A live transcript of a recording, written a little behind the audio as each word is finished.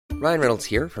Ryan Reynolds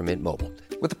here from Mint Mobile.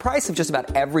 With the price of just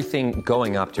about everything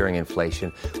going up during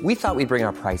inflation, we thought we'd bring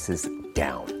our prices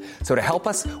down. So to help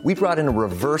us, we brought in a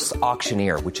reverse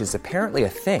auctioneer, which is apparently a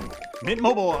thing. Mint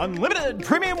Mobile Unlimited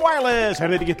Premium Wireless. How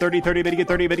to get 30, 30, bit to get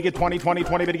 30, bit to get 20, 20,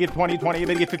 20, bit to get 20, 20,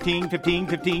 bit to get 15, 15,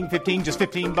 15, 15, just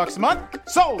 $15 a month?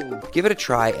 Sold! Give it a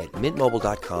try at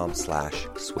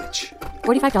mintmobile.com/switch.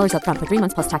 $45 up front for 3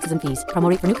 months plus taxes and fees. Promo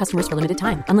rate for new customers for limited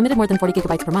time. Unlimited more than 40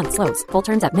 gigabytes per month. Slows full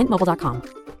terms at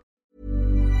mintmobile.com.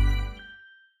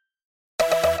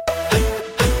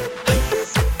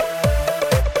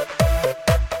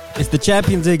 It's the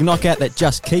Champions League knockout that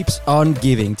just keeps on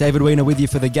giving. David Weiner with you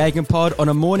for the Gagan Pod on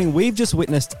a morning we've just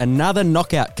witnessed another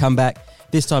knockout comeback,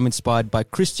 this time inspired by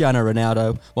Cristiano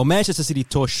Ronaldo, while Manchester City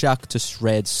tore Schalke to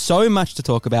shreds. So much to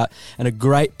talk about and a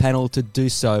great panel to do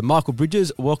so. Michael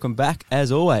Bridges, welcome back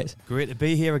as always. Great to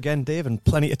be here again, Dave, and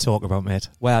plenty to talk about, mate.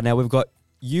 Wow, now we've got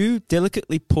you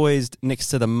delicately poised next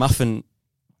to the muffin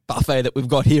buffet that we've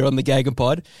got here on the Gagan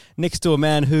Pod, next to a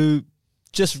man who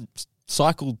just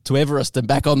cycled to Everest and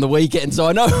back on the weekend, so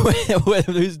I know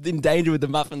who's in danger with the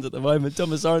muffins at the moment.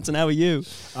 Thomas Sorensen, how are you?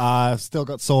 I've still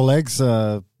got sore legs.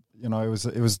 It was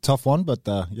a tough one, but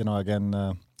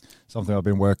again, something I've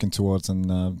been working towards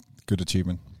and good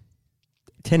achievement.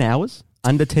 10 hours?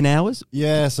 Under 10 hours?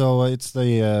 Yeah, so it's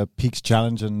the Peaks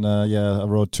Challenge, and I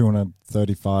rode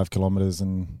 235 kilometers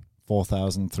and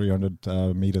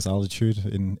 4,300 meters altitude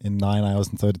in 9 hours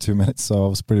and 32 minutes, so I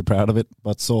was pretty proud of it,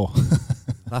 but sore.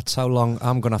 That's how long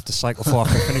I'm going to have to cycle for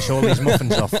after I finish all these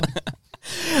muffins off.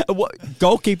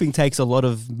 Goalkeeping takes a lot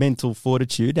of mental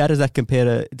fortitude. How does that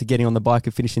compare to getting on the bike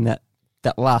and finishing that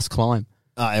last climb?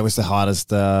 It was the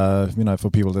hardest, for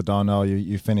people that don't know,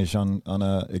 you finish on an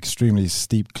extremely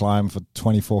steep climb for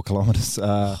 24 kilometers,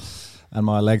 and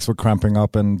my legs were cramping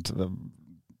up, and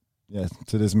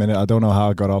to this minute, I don't know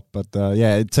how I got up, but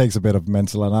it takes a bit of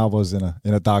mental, and I was in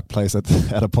a dark place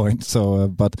at a point. So,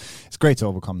 but it's great to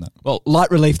overcome that. Well,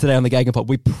 light relief today on the Gagan Pod.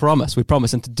 We promise.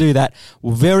 And to do that,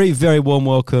 very, very warm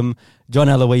welcome, John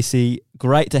Aloisi.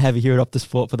 Great to have you here at Optus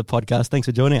Sport for the podcast. Thanks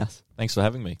for joining us. Thanks for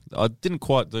having me. I didn't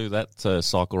quite do that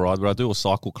cycle ride, but I do a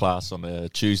cycle class on a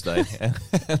Tuesday, and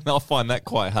I find that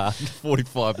quite hard,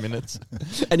 45 minutes.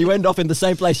 And you end off in the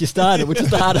same place you started, which is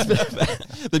the hardest bit.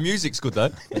 The music's good,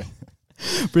 though.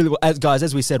 Brilliant.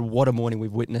 As we said, what a morning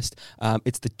we've witnessed.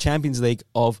 It's the Champions League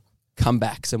of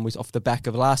comebacks, and off the back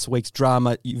of last week's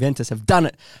drama, Juventus have done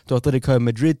it to Atletico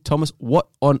Madrid. Thomas, what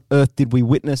on earth did we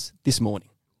witness this morning?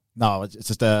 No, it's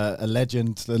just a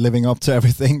legend living up to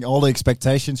everything, all the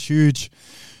expectations, huge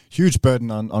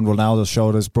burden on Ronaldo's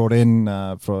shoulders, brought in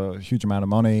for a huge amount of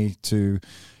money to,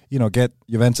 get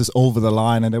Juventus over the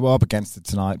line, and they were up against it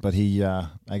tonight, but he,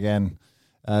 again,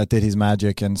 did his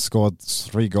magic and scored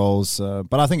 3 goals.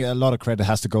 But I think a lot of credit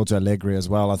has to go to Allegri as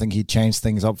well. I think he changed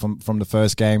things up from the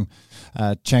first game,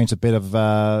 changed a bit of,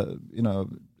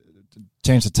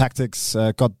 changed the tactics,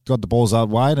 got the balls out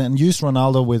wide, and used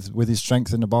Ronaldo with his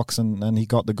strength in the box, and he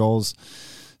got the goals.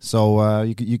 So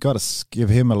you got to give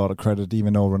him a lot of credit,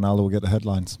 even though Ronaldo will get the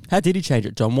headlines. How did he change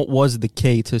it, John? What was the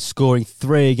key to scoring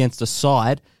 3 against a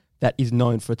side that is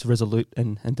known for its resolute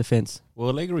and defence? Well,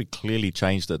 Allegri clearly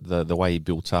changed it, the way he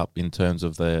built up in terms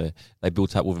of they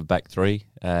built up with a back three,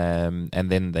 and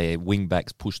then their wing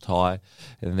backs pushed high,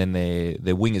 and then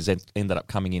their wingers ended up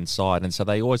coming inside, and so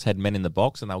they always had men in the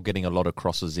box, and they were getting a lot of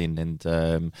crosses in, and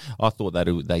I thought that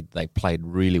they played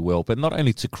really well, but not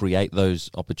only to create those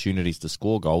opportunities to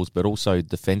score goals, but also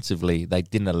defensively, they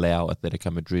didn't allow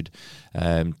Atletico Madrid,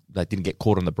 they didn't get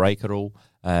caught on the break at all.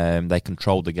 They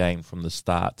controlled the game from the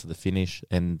start to the finish,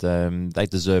 and they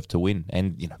deserved to win.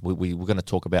 And we're going to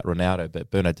talk about Ronaldo,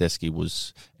 but Bernardeschi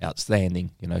was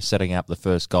outstanding. Setting up the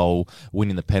first goal,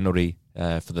 winning the penalty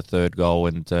for the third goal,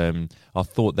 and I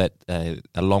thought that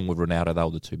along with Ronaldo, they were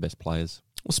the 2 best players.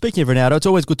 Well, speaking of Ronaldo, it's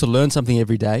always good to learn something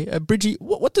every day. Bridgie,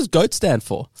 what does GOAT stand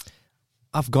for?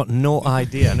 I've got no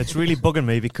idea, and it's really bugging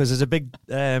me because there's a big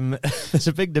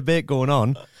debate going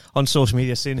on social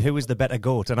media saying who is the better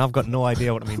GOAT, and I've got no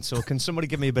idea what it means. So can somebody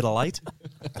give me a bit of light?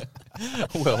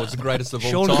 Well, it's the greatest of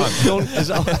all time.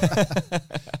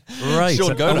 Right.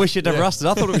 Sean Goater. I wish you'd never asked it.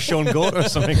 I thought it was Sean Goater or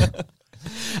something.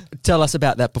 Tell us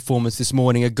about that performance this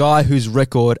morning. A guy whose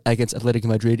record against Atletico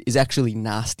Madrid is actually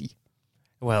nasty.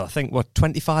 Well, I think,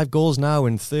 25 goals now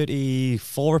in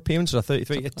 34 appearances or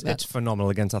 33? It's phenomenal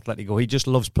against Atletico. He just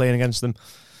loves playing against them.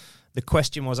 The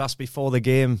question was asked before the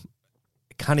game,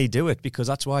 can he do it? Because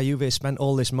that's why Juve spent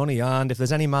all this money. And if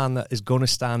there's any man that is going to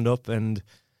stand up and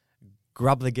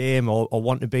grab the game or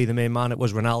want to be the main man, it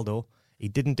was Ronaldo. He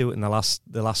didn't do it in the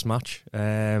last match.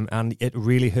 And it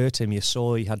really hurt him. You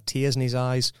saw he had tears in his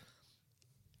eyes.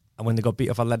 And when they got beat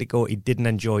off Atletico, he didn't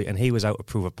enjoy it, and he was out to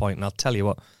prove a point. And I'll tell you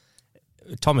what,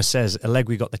 Thomas says,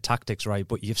 Allegri got the tactics right,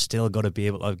 but you've still got to be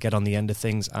able to get on the end of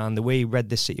things. And the way he read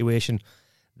this situation,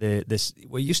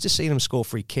 we're used to seeing him score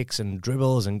free kicks and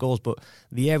dribbles and goals, but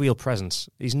the aerial presence,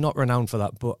 he's not renowned for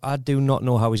that. But I do not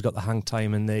know how he's got the hang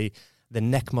time and the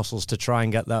neck muscles to try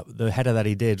and get the header that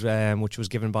he did, which was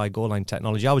given by goal line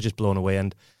technology. I was just blown away,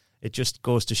 and it just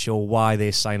goes to show why they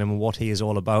sign him and what he is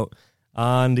all about.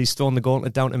 And he's thrown the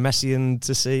gauntlet down to Messi, and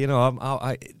to say,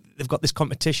 they've got this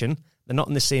competition. They're not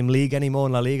in the same league anymore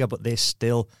in La Liga, but they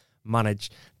still manage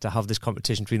to have this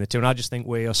competition between the two. And I just think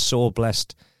we are so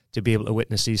blessed to be able to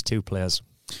witness these two players.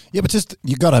 Yeah, but just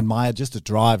you got to admire just the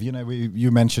drive.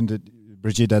 You mentioned it,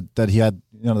 Bridget, that he had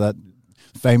that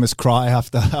famous cry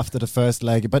after the first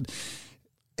leg. But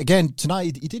again,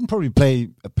 tonight he didn't probably play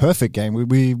a perfect game.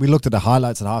 We looked at the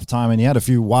highlights at halftime, and he had a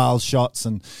few wild shots,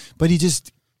 but he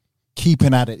just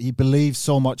keeping at it. He believes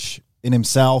so much in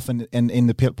himself and in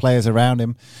the players around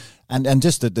him, and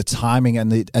just the timing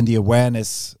and the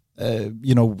awareness.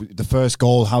 The first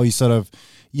goal, how he sort of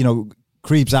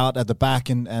creeps out at the back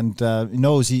and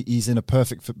knows he's in a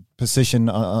perfect position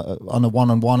on a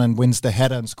one-on-one and wins the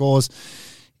header and scores.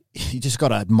 You just got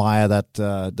to admire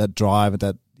that drive,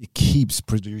 that he keeps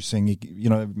producing.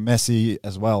 Messi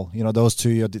as well. Those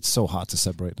two, it's so hard to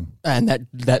separate them. And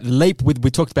that leap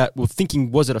we talked about, we're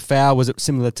thinking, was it a foul? Was it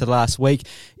similar to last week?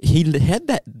 He had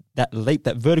that leap,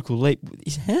 that vertical leap.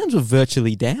 His hands were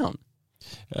virtually down.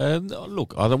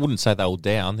 Look, I wouldn't say they were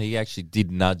down. He actually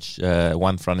did nudge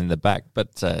one front in the back,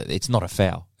 but it's not a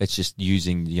foul. It's just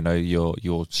using,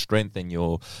 your strength and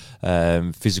your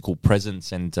physical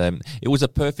presence, and it was a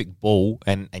perfect ball,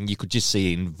 and you could just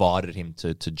see it invited him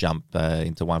to jump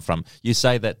into one front. You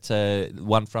say that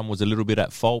one front was a little bit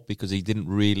at fault because he didn't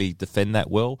really defend that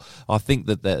well. I think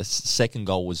that the second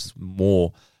goal was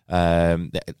more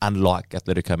unlike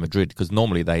Atletico Madrid, because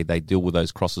normally they deal with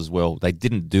those crosses well. They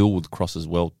didn't deal with crosses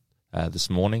well this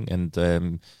morning, and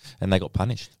they got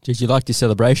punished. Did you like the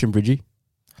celebration, Bridgie?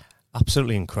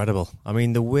 Absolutely incredible. I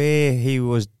mean, the way he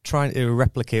was trying to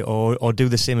replicate or do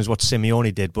the same as what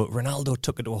Simeone did, but Ronaldo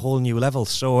took it to a whole new level.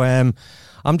 So I'm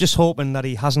just hoping that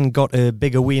he hasn't got a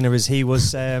bigger wiener as he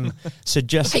was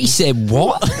suggesting. He said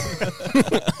what?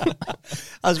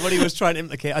 As what he was trying to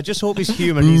implicate. I just hope he's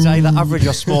human. He's either average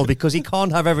or small, because he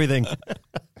can't have everything.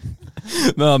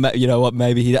 No, you know what?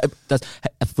 Maybe he does.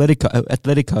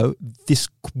 Atletico, this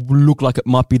looked like it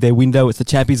might be their window. It's the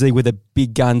Champions League where the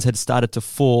big guns had started to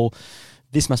fall.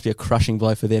 This must be a crushing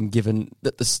blow for them, given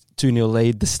that the 2-0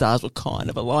 lead, the stars were kind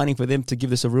of aligning for them to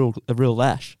give this a real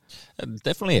lash.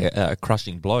 Definitely a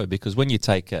crushing blow, because when you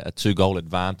take a 2-goal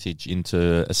advantage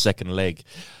into a second leg,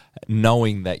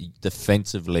 knowing that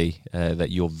defensively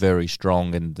that you're very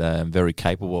strong and very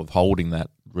capable of holding that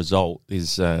result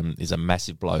is a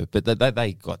massive blow. But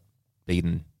they got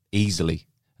beaten easily.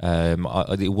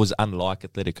 It was unlike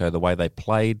Atletico, the way they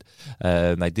played.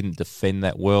 They didn't defend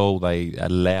that well. They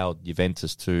allowed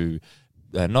Juventus to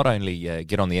not only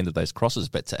get on the end of those crosses,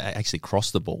 but to actually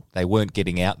cross the ball. They weren't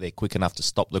getting out there quick enough to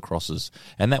stop the crosses,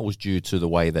 and that was due to the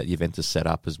way that Juventus set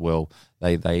up as well.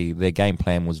 Their game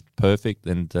plan was perfect,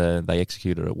 and they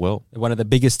executed it well. One of the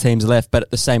biggest teams left, but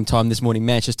at the same time this morning,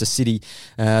 Manchester City,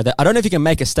 I don't know if you can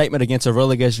make a statement against a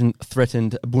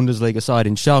relegation-threatened Bundesliga side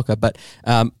in Schalke, but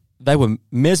they were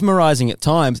mesmerising at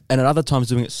times, and at other times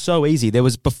doing it so easy. There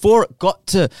was, before it got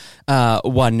to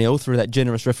 1-0 through that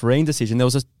generous refereeing decision, it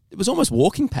was almost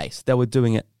walking pace. They were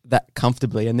doing it that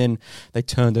comfortably, and then they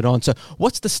turned it on. So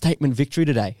what's the statement victory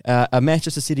today?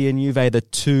 Manchester City and Juve, the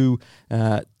two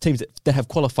teams that have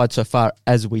qualified so far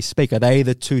as we speak, are they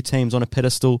the two teams on a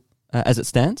pedestal as it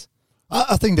stands?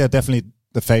 I think they're definitely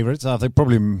the favourites. I think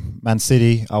probably Man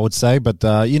City, I would say. But,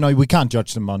 we can't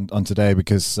judge them on today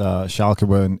because Schalke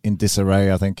were in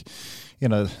disarray. I think,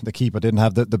 the keeper didn't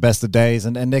have the best of days,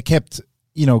 and they kept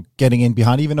getting in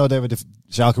behind, even though they were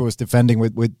Schalke was defending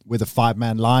with a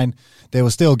 5-man line. They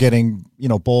were still getting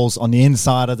balls on the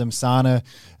inside of them. Sane,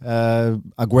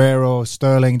 Aguero,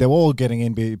 Sterling, they were all getting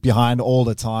in behind all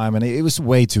the time, and it was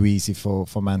way too easy for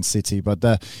Man City. But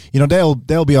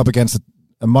they'll be up against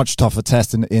a much tougher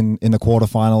test in the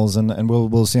quarterfinals, and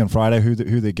we'll see on Friday who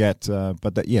they get.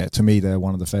 But to me, they're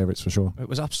one of the favourites for sure. It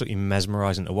was absolutely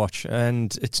mesmerising to watch,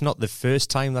 and it's not the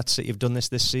first time that City have done this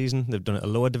season. They've done it at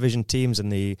lower division teams in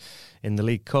the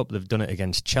League Cup. They've done it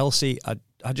against Chelsea.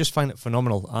 I just find it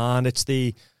phenomenal, and it's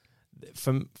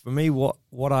for me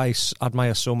what I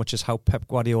admire so much is how Pep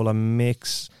Guardiola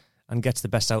makes and gets the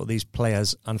best out of these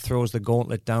players and throws the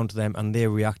gauntlet down to them, and they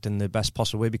react in the best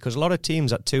possible way. Because a lot of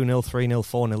teams at 2-0, 3-0,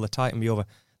 4-0, the tie can be over.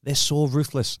 They're so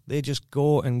ruthless. They just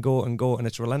go and go and go, and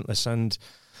it's relentless. And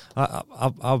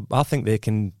I think they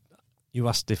can. You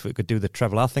asked if it could do the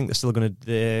treble. I think they're still going to,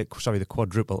 the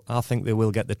quadruple. I think they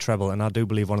will get the treble, and I do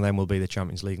believe one of them will be the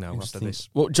Champions League now after this.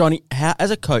 Well, Johnny, as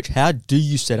a coach, how do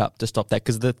you set up to stop that?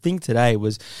 Because the thing today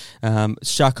was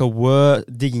Xhaka were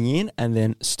digging in, and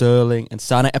then Sterling and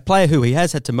Sane, a player who he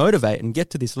has had to motivate and get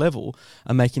to this level,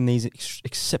 are making these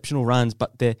exceptional runs,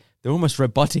 but they're almost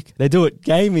robotic. They do it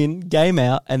game in, game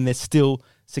out, and they're still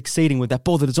succeeding with that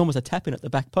ball that is almost a tap in at the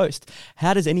back post.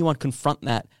 How does anyone confront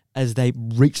that as they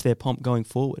reach their pomp going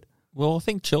forward? Well, I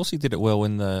think Chelsea did it well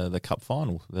in the cup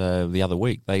final the other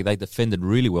week. They defended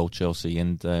really well, Chelsea,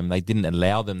 and they didn't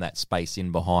allow them that space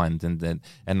in behind, and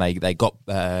they got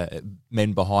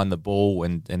men behind the ball,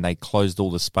 and they closed all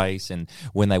the space. And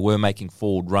when they were making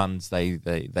forward runs, they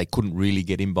couldn't really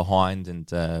get in behind,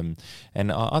 and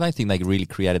I don't think they really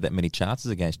created that many chances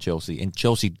against Chelsea. And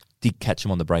Chelsea did catch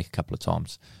them on the break a couple of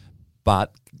times,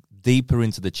 but deeper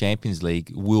into the Champions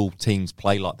League, will teams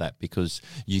play like that? Because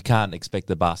you can't expect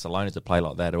the Barcelona to play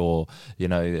like that, or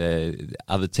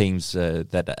other teams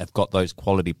that have got those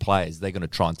quality players. They're going to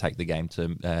try and take the game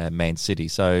to Man City.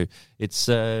 So it's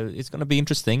going to be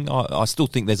interesting. I still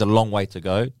think there's a long way to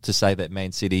go to say that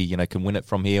Man City can win it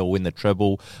from here or win the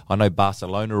treble. I know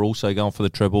Barcelona are also going for the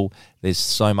treble. There's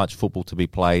so much football to be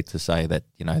played to say that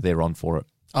they're on for it.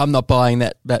 I'm not buying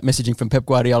that messaging from Pep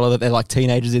Guardiola that they're like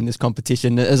teenagers in this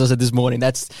competition. As I said this morning,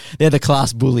 they're the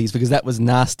class bullies, because that was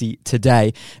nasty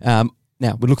today. Now,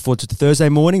 we look forward to Thursday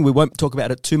morning. We won't talk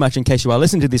about it too much in case you are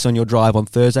listening to this on your drive on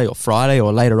Thursday or Friday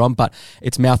or later on, but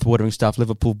it's mouth-watering stuff.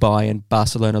 Liverpool, Bayern,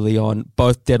 Barcelona, Lyon,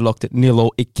 both deadlocked at 0-0.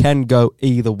 It can go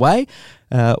either way.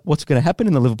 What's going to happen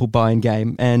in the Liverpool-Bayern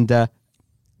game? And are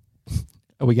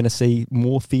we going to see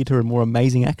more theatre and more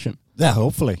amazing action? Yeah,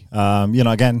 hopefully.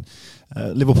 Again,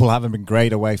 Liverpool haven't been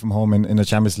great away from home in the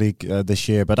Champions League this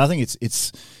year, but I think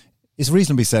it's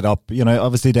reasonably set up.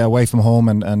 Obviously they're away from home,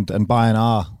 and Bayern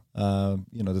are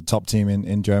the top team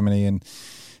in Germany, and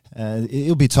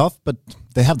it'll be tough, but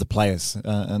they have the players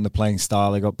and the playing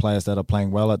style. They got players that are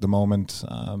playing well at the moment.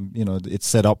 It's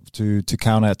set up to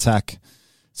counter attack.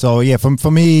 So yeah,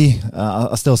 for me,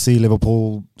 I still see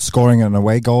Liverpool scoring an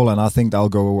away goal, and I think they'll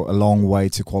go a long way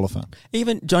to qualify.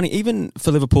 Even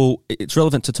for Liverpool, it's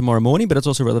relevant to tomorrow morning, but it's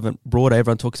also relevant broader.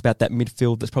 Everyone talks about that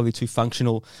midfield that's probably too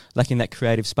functional, lacking that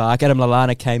creative spark. Adam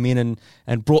Lallana came in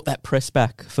and brought that press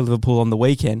back for Liverpool on the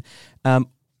weekend.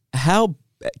 How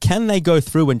can they go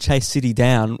through and chase City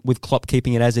down with Klopp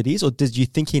keeping it as it is, or do you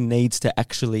think he needs to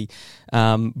actually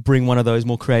bring one of those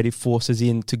more creative forces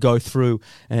in to go through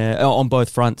on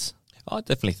both fronts? I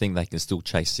definitely think they can still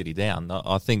chase City down.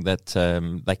 I think that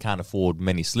they can't afford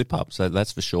many slip-ups, so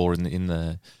that's for sure in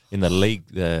the league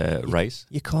race.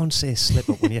 You can't say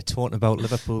slip-up when you're talking about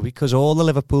Liverpool, because all the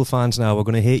Liverpool fans now are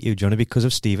going to hate you, Johnny, because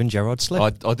of Steven Gerrard's slip.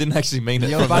 I didn't actually mean it.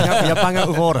 You're bang out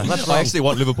of order. I actually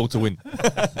want Liverpool to win.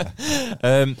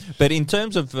 But in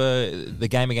terms of the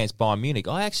game against Bayern Munich,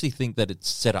 I actually think that it's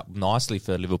set up nicely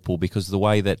for Liverpool, because of the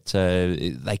way that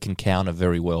they can counter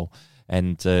very well.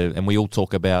 And we all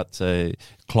talk about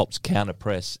Klopp's counter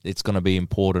press. It's going to be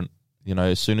important.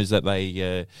 As soon as that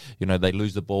they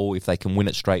lose the ball, if they can win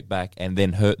it straight back and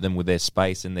then hurt them with their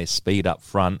space and their speed up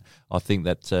front, I think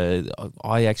that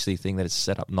I actually think that it's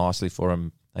set up nicely for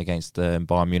them against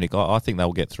Bayern Munich. I think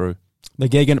they'll get through. The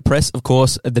Gegen Press, of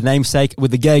course, the namesake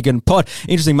with the Gegen Pod.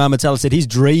 Interesting, Marmatella said his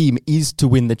dream is to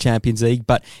win the Champions League,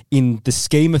 but in the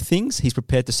scheme of things, he's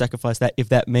prepared to sacrifice that if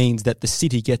that means that the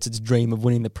City gets its dream of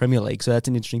winning the Premier League. So that's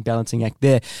an interesting balancing act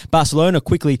there. Barcelona,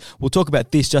 quickly, we'll talk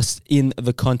about this just in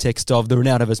the context of the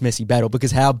Ronaldo vs Messi battle,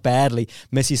 because how badly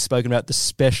Messi's spoken about the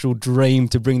special dream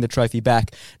to bring the trophy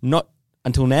back. Not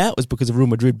until now, it was because of Real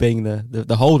Madrid being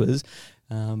the holders,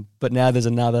 but now there's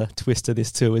another twist to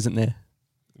this too, isn't there?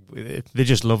 They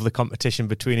just love the competition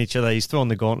between each other. He's thrown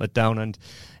the gauntlet down, and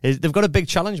they've got a big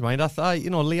challenge, mind. I thought,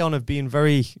 Lyon have been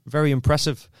very, very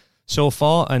impressive so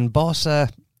far, and Barca,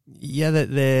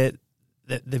 they've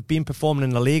been performing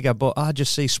in La Liga, but I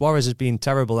just see Suarez as being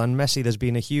terrible, and Messi, there's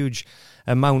been a huge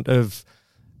amount of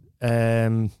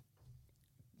they're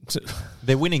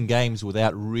winning games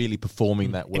without really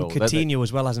performing that well. And Coutinho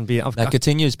as well hasn't been.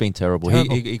 Coutinho's been terrible.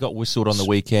 He got whistled on the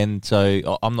weekend,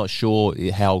 so I'm not sure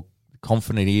how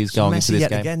confident he is going into this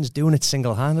game. Again, is doing it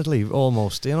single-handedly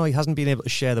almost. He hasn't been able to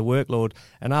share the workload.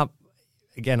 And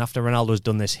again, after Ronaldo's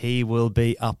done this, he will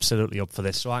be absolutely up for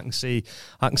this. So I can see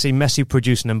Messi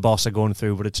producing and Barca going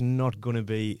through, but it's not going to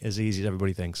be as easy as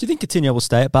everybody thinks. Do you think Coutinho will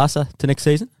stay at Barca to next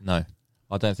season? No.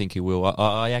 I don't think he will.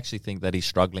 I actually think that he's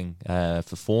struggling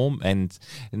for form, and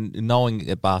knowing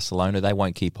at Barcelona, they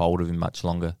won't keep hold of him much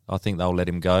longer. I think they'll let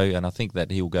him go, and I think that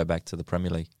he'll go back to the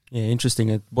Premier League. Yeah,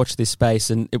 interesting. Watch this space.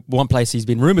 And one place he's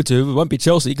been rumoured to, it won't be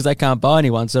Chelsea because they can't buy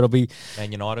anyone, so it'll be...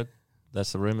 Man United,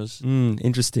 that's the rumours.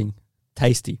 Interesting.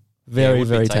 Tasty. Very,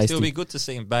 very tasty. It'll be good to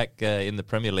see him back in the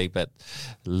Premier League, but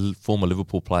former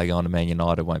Liverpool player going to Man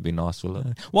United won't be nice, will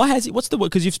it? Why has he? What's the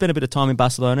because you've spent a bit of time in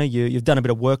Barcelona, you've done a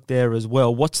bit of work there as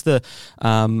well. What's the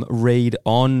read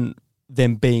on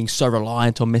them being so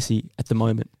reliant on Messi at the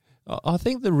moment? I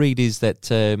think the read is that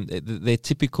they're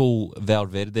typical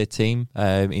Valverde team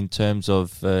in terms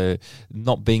of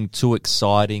not being too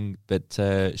exciting, but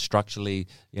structurally,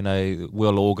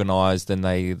 well organised, and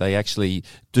they actually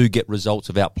do get results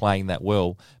without playing that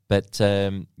well. But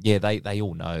they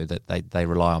all know that they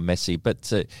rely on Messi.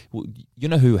 But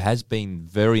who has been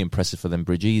very impressive for them,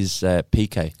 Bridgie, is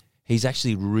Piqué. He's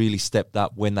actually really stepped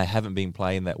up when they haven't been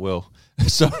playing that well.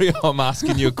 Sorry, I'm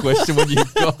asking you a question when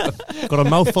you've got a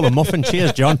mouthful of muffin.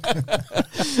 Cheers, John.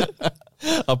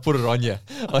 I'll put it on you.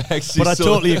 I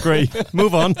totally agree.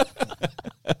 Move on.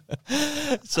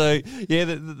 So, yeah,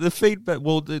 the feedback,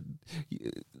 well, they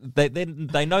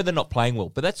know they're not playing well,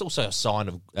 but that's also a sign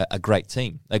of a great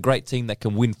team that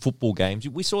can win football games.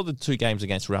 We saw the 2 games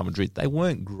against Real Madrid. They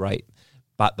weren't great,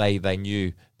 but they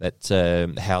knew that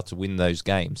how to win those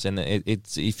games, and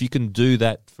it's if you can do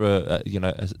that for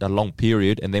a long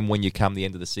period, and then when you come the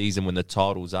end of the season when the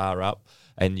titles are up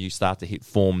and you start to hit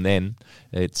form, then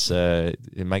it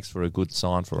makes for a good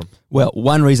sign for them. Well,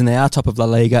 one reason they are top of La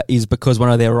Liga is because one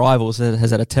of their rivals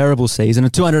has had a terrible season,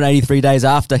 and 283 days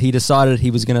after he decided he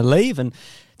was going to leave and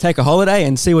take a holiday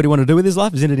and see what he wanted to do with his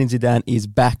life, Zinedine Zidane is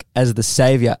back as the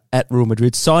saviour at Real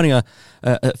Madrid, signing a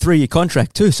 3-year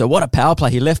contract too. So what a power play.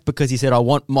 He left because he said, I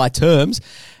want my terms,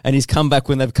 and he's come back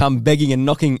when they've come begging and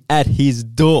knocking at his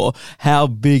door. How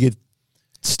big a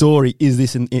story is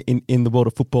this in the world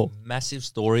of football? Massive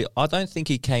story. I don't think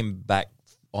he came back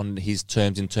on his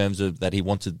terms in terms of that he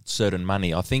wanted certain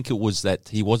money. I think it was that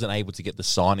he wasn't able to get the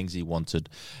signings he wanted,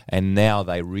 and now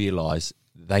they realise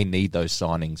they need those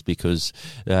signings because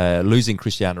losing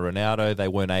Cristiano Ronaldo, they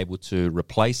weren't able to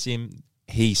replace him.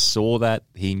 He saw that.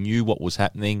 He knew what was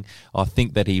happening. I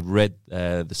think that he read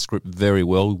the script very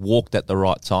well, walked at the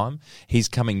right time. He's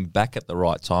coming back at the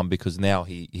right time because now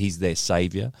he's their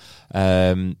saviour,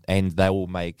 and they will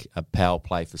make a power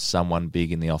play for someone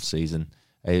big in the off-season.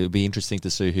 It'll be interesting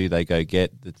to see who they go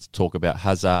get. There's talk about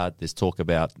Hazard. There's talk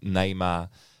about Neymar,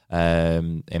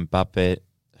 Mbappe.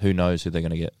 Who knows who they're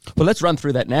going to get? Well, let's run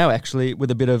through that now, actually,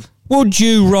 with a bit of... Would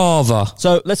you rather?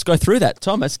 So let's go through that.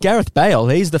 Thomas, Gareth Bale,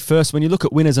 he's the first, when you look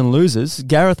at winners and losers,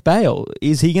 Gareth Bale,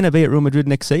 is he going to be at Real Madrid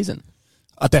next season?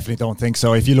 I definitely don't think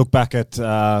so. If you look back at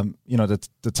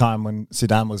the time when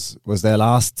Zidane was there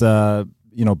last,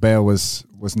 Bale was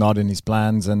not in his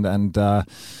plans, and I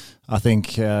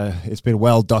think it's been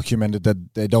well documented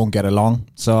that they don't get along.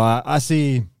 So I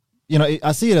see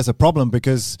it as a problem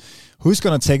because who's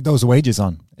going to take those wages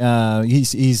on?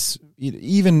 He's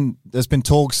even there's been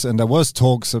talks, and there was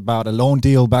talks about a loan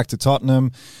deal back to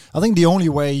Tottenham. I think the only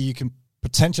way you can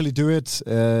potentially do it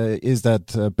is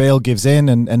that Bale gives in,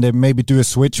 and they maybe do a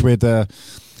switch with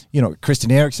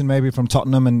Christian Eriksen maybe from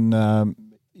Tottenham, and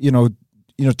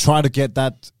try to get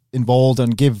that involved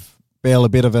and give Bale a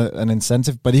bit of an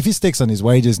incentive. But if he sticks on his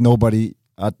wages,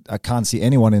 I can't see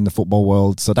anyone in the football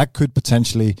world. So that could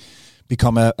potentially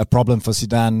become a problem for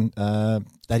Zidane,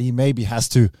 that he maybe has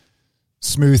to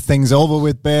smooth things over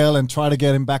with Bale and try to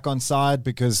get him back on side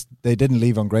because they didn't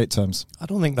leave on great terms. I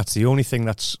don't think that's the only thing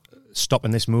that's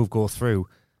stopping this move go through.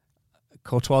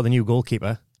 Courtois, the new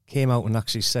goalkeeper, came out and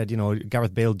actually said,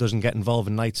 Gareth Bale doesn't get involved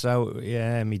in nights out.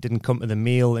 Yeah, he didn't come to the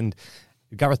meal, and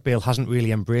Gareth Bale hasn't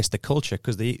really embraced the culture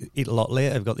because they eat a lot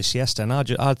later. They've got the siesta, and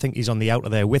I think he's on the outer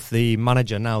there with the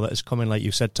manager now that has come in, like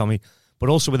you said, Tommy, but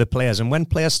also with the players. And when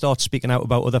players start speaking out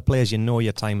about other players,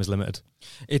 your time is limited.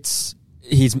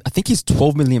 I think he's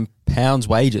 £12 million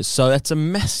wages, so that's a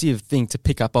massive thing to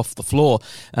pick up off the floor.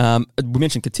 We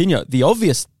mentioned Coutinho. The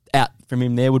obvious out from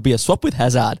him there would be a swap with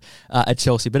Hazard at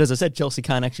Chelsea. But as I said, Chelsea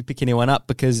can't actually pick anyone up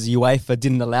because UEFA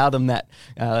didn't allow them that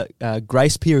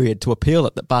grace period to appeal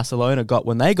that Barcelona got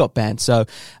when they got banned. So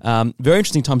very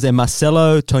interesting times there.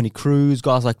 Marcelo, Toni Kroos,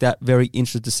 guys like that, very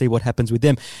interested to see what happens with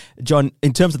them. John,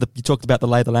 in terms of you talked about the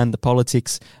lay of the land, the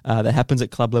politics that happens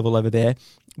at club level over there.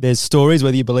 There's stories,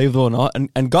 whether you believe them or not,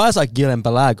 and guys like Guillem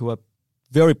Balag, who are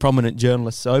very prominent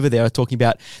journalists over there, are talking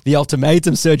about the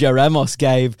ultimatum Sergio Ramos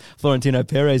gave Florentino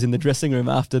Perez in the dressing room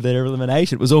after their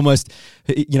elimination. It was almost,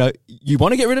 you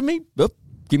want to get rid of me? Oh,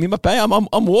 give me my pay.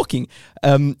 I'm walking.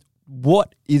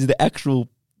 What is the actual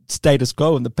status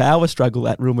quo and the power struggle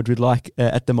at Real Madrid like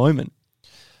at the moment?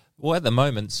 Well, at the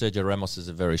moment, Sergio Ramos is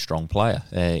a very strong player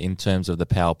in terms of the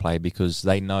power play, because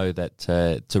they know that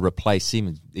to replace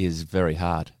him is very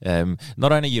hard.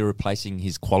 Not only are you replacing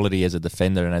his quality as a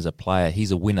defender and as a player,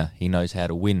 he's a winner. He knows how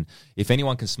to win. If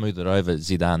anyone can smooth it over,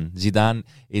 Zidane. Zidane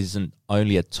isn't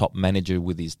only a top manager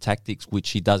with his tactics, which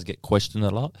he does get questioned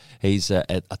a lot. He's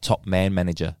a top man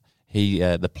manager.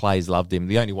 The players loved him.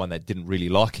 The only one that didn't really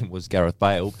like him was Gareth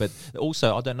Bale. But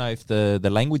also, I don't know if the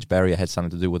language barrier had something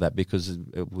to do with that, because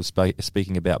it was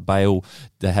speaking about Bale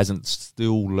that hasn't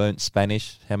still learnt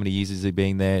Spanish. How many years has he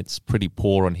been there? It's pretty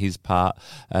poor on his part.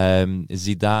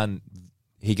 Zidane,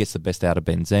 he gets the best out of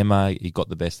Benzema. He got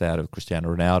the best out of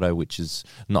Cristiano Ronaldo, which is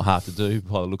not hard to do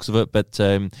by the looks of it. But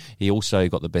he also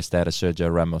got the best out of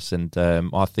Sergio Ramos. And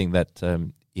I think that...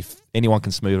 if anyone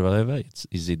can smooth it over, it's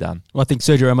Zidane. Well, I think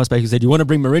Sergio Ramos basically said, you want to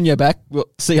bring Mourinho back? Well,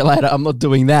 see you later. I'm not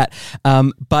doing that.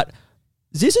 But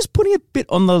Zizou's putting a bit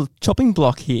on the chopping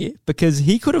block here, because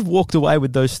he could have walked away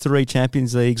with those 3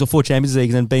 Champions Leagues or 4 Champions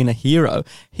Leagues and been a hero.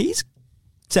 He's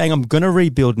saying, I'm going to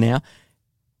rebuild now.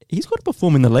 He's got to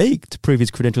perform in the league to prove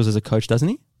his credentials as a coach, doesn't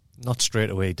he? Not straight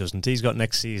away, he doesn't. He's got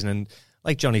next season, and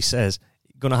like Johnny says,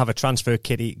 going to have a transfer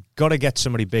kitty. Got to get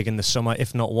somebody big in the summer,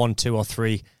 if not 1, 2 or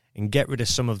 3, and get rid of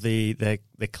some of the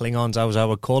Klingons, as I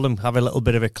would call them, have a little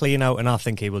bit of a clean out, and I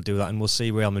think he will do that, and we'll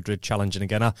see Real Madrid challenging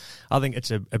again. I think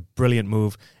it's a brilliant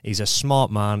move. He's a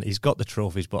smart man. He's got the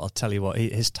trophies, but I'll tell you what,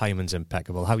 his timing's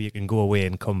impeccable. How you can go away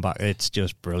and come back, it's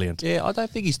just brilliant. Yeah, I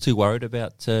don't think he's too worried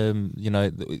about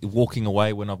walking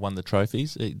away when I've won the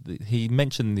trophies. He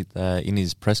mentioned in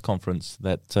his press conference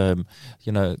that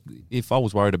if I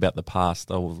was worried about the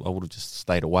past, I would have just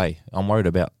stayed away. I'm worried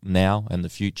about now and the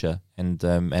future, and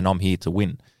I'm here to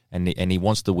win, and he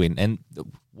wants to win. And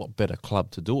what better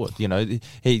club to do it?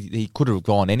 He could have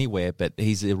gone anywhere, but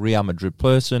he's a Real Madrid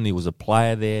person. He was a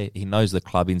player there. He knows the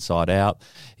club inside out.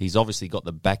 He's obviously got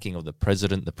the backing of the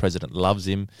president. The president loves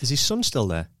him. Is his son still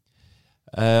there?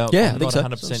 I'm I think not so.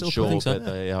 100% sure, so. but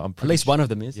I'm At least one of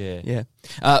them is. Yeah.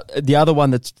 The other one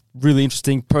that's really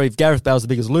interesting, probably if Gareth Bale's the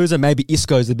biggest loser, maybe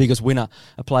Isco's the biggest winner,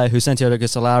 a player who Santiago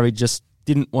Solari just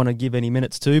didn't want to give any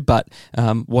minutes to, but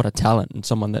what a talent, and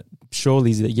someone that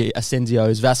surely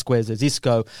Asensio's, Vasquez's,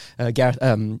 Isco,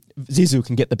 Zizou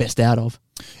can get the best out of.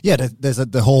 Yeah, there's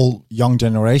the whole young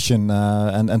generation,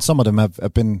 and some of them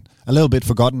have been a little bit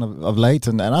forgotten of late,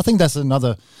 and I think that's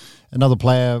another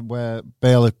player where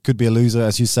Bale could be a loser,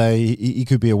 as you say. He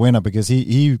could be a winner, because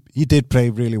he did play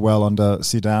really well under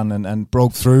Zidane and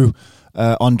broke through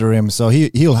under him, so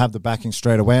he'll have the backing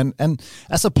straight away. And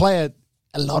as a player,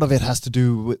 a lot of it has to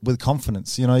do with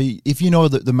confidence. If you know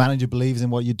that the manager believes in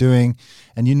what you're doing,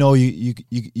 and you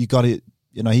got it,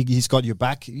 he's got your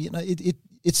back.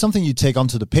 It's something you take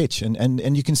onto the pitch,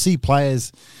 and you can see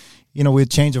players, with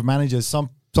change of managers, some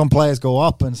players go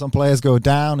up and some players go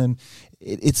down, and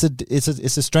it's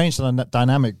a strange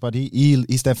dynamic. But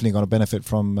he's definitely going to benefit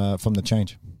from the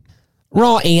change.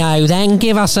 Rightio, then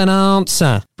give us an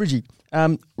answer, Bridgie.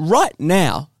 Right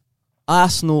now,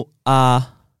 Arsenal are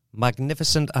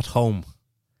magnificent at home.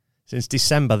 Since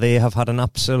December, they have had an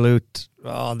absolute...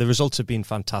 the results have been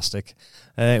fantastic.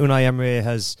 Unai Emery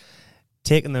has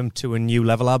taken them to a new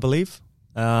level, I believe,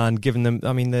 and given them...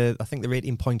 I think they're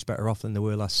 18 points better off than they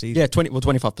were last season. Yeah,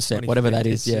 25%, whatever that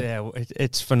is.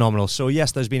 It's phenomenal. So,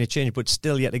 yes, there's been a change, but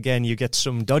still, yet again, you get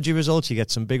some dodgy results, you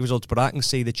get some big results, but I can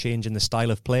see the change in the style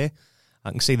of play.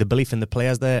 I can see the belief in the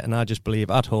players there, and I just believe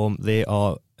at home they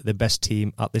are the best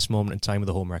team at this moment in time with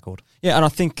a home record. Yeah, and I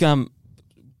think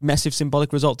massive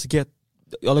symbolic result to get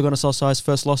Ole Gunnar Solskjaer's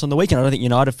first loss on the weekend. I don't think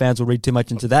United fans will read too much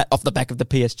into that. Off the back of the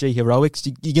PSG heroics,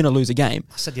 you're going to lose a game.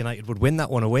 I said United would win that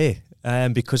one away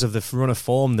because of the run of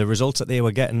form, the results that they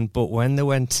were getting. But when they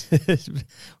went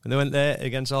there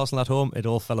against Arsenal at home, it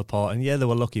all fell apart. And yeah, they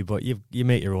were lucky, but you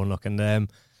make your own luck. And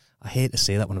I hate to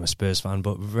say that when I'm a Spurs fan,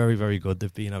 but very, very good.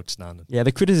 They've been outstanding. Yeah,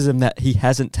 the criticism that he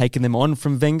hasn't taken them on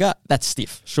from Wenger, that's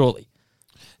stiff, surely.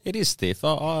 It is stiff.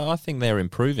 I think they're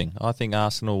improving. I think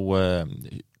Arsenal,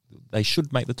 they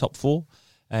should make the top 4,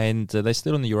 and they're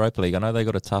still in the Europa League. I know they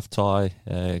got a tough tie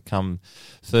come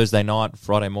Thursday night,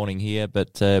 Friday morning here,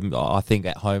 but I think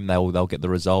at home they'll get the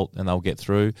result and they'll get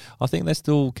through. I think they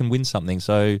still can win something.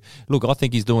 So, look, I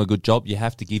think he's doing a good job. You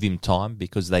have to give him time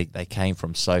because they came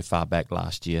from so far back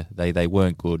last year. They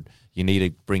weren't good. You need to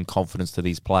bring confidence to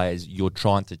these players. You're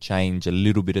trying to change a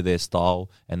little bit of their style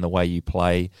and the way you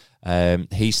play.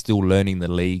 He's still learning the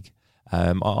league.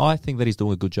 I think that he's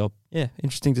doing a good job. Yeah,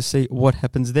 interesting to see what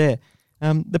happens there.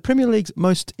 The Premier League's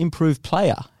most improved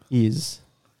player is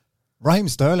Raheem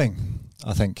Sterling,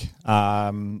 I think.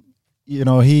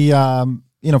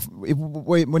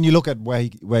 when you look at where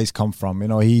he's come from,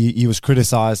 he was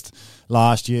criticised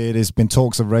last year. There's been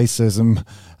talks of racism,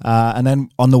 and then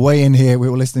on the way in here, we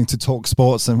were listening to Talk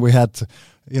Sports, and we had,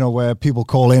 where people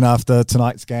call in after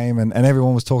tonight's game, and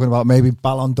everyone was talking about maybe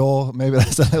Ballon d'Or. Maybe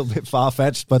that's a little bit far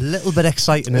fetched, but a little bit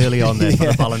exciting early on there for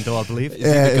the Ballon d'Or, I believe.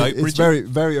 Yeah, it's very,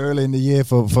 very early in the year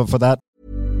for that.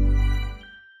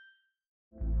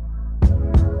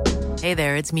 Hey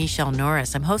there, it's Michelle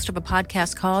Norris. I'm host of a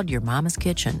podcast called Your Mama's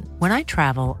Kitchen. When I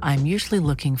travel, I'm usually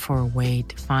looking for a way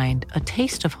to find a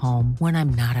taste of home when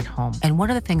I'm not at home. And one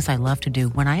of the things I love to do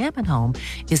when I am at home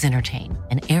is entertain.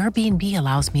 And Airbnb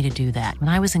allows me to do that. When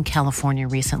I was in California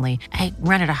recently, I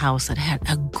rented a house that had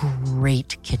a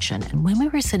great kitchen. And when we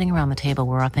were sitting around the table,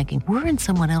 we were all thinking, we're in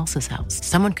someone else's house.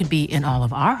 Someone could be in all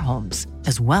of our homes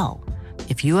as well.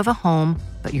 If you have a home,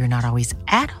 but you're not always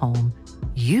at home,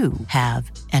 you have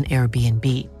an Airbnb.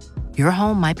 Your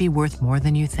home might be worth more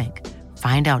than you think.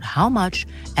 Find out how much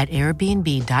at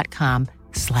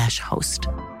airbnb.com/host.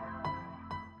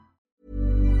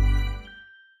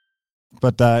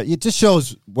 But it just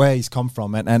shows where he's come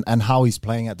from and how he's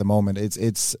playing at the moment.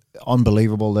 It's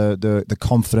unbelievable, the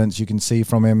confidence you can see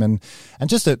from him, and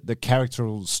just the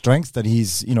characteral strength that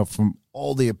he's, from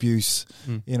all the abuse,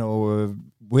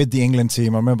 with the England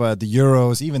team. I remember at the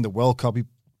Euros, even the World Cup, he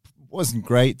wasn't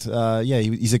great.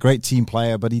 He's a great team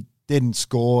player, but he didn't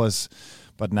score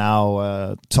but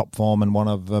now top form and one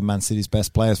of Man City's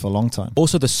best players for a long time.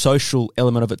 Also the social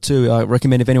element of it too. I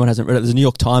recommend if anyone hasn't read it, there's a New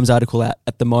York Times article out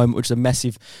at the moment, which is a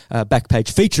massive back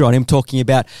page feature on him talking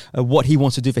about what he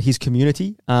wants to do for his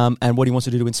community and what he wants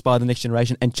to do to inspire the next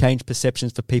generation and change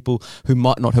perceptions for people who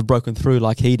might not have broken through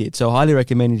like he did. So I highly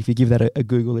recommend it. If you give that a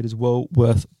Google, it is well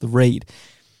worth the read.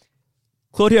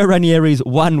 Claudio Ranieri's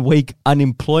 1 week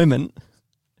unemployment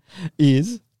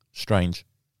is strange.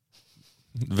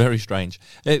 Very strange.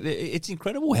 It's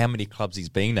incredible how many clubs he's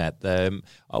been at. I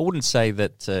wouldn't say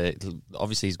that,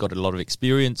 obviously he's got a lot of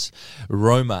experience.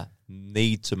 Roma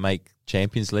need to make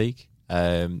Champions League.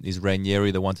 Is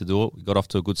Ranieri the one to do it? We got off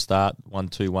to a good start,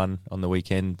 1-2-1 on the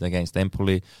weekend against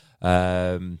Empoli.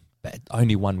 But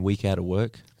only 1 week out of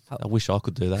work. I wish I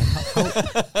could do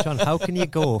that. John, how can you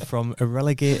go from a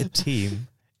relegated team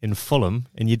in Fulham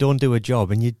and you don't do a job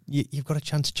and you've got a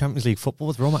chance of Champions League football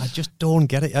with Roma? I just don't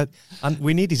get it. And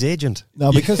we need his agent.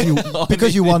 No, because you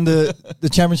won the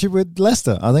championship with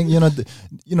Leicester. I think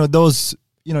those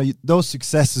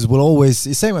successes will always,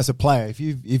 the same as a player. If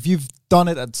you've done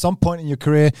it at some point in your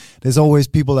career, there's always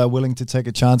people that are willing to take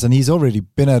a chance. And he's already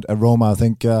been at Roma. I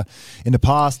think in the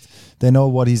past they know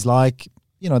what he's like.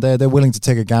 They're willing to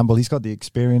take a gamble. He's got the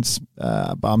experience.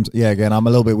 But I'm a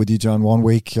little bit with you, John. 1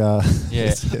 week.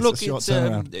 Francesco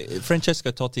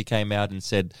Totti came out and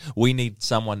said, we need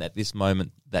someone at this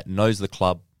moment that knows the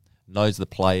club, knows the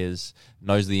players,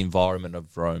 knows the environment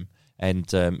of Rome. And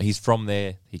he's from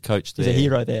there. He coached there. He's a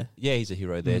hero there. Yeah, he's a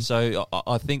hero there. So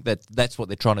I think that's what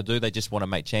they're trying to do. They just want to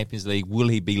make Champions League. Will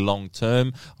he be long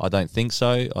term? I don't think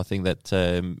so. I think that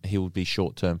he will be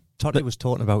short term. Totti was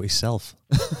talking about himself.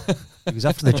 He was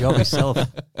after the job himself.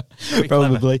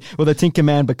 Probably. Clever. Well, the Tinker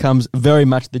Man becomes very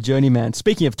much the journeyman.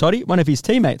 Speaking of Totti, one of his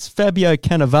teammates, Fabio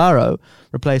Cannavaro,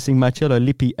 replacing Marcello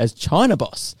Lippi as China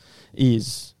boss,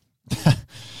 is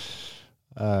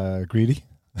greedy.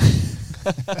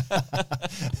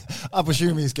 I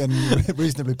presume he's getting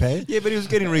reasonably paid. Yeah, but he was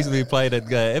getting reasonably paid at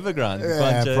Evergrande.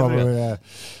 Yeah, probably. Yeah.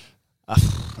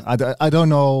 I don't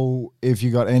know if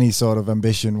you got any sort of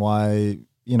ambition. Why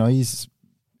he's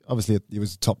obviously he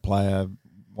was a top player,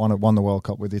 won the World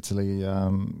Cup with Italy.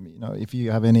 If you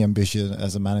have any ambition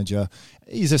as a manager,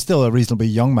 he's still a reasonably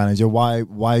young manager.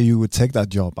 Why you would take that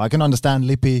job? I can understand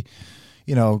Lippi.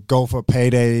 Go for a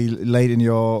payday late in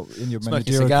your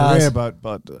managerial career, but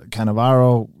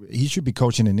Cannavaro, he should be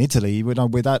coaching in Italy with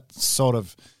that sort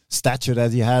of stature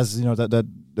that he has. That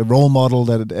the role model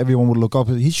that everyone would look up.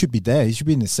 He should be there. He should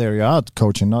be in the Serie A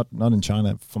coaching, not in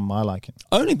China, from my liking.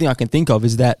 Only thing I can think of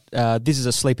is that this is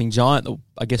a sleeping giant that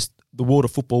I guess the world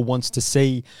of football wants to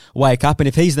see wake up. And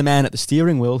if he's the man at the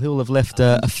steering wheel, he'll have left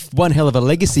one hell of a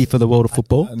legacy for the world of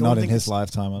football. Not in his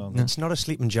lifetime, I don't think. It's not a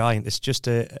sleeping giant. It's just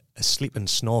a sleeping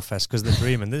snorefest because they're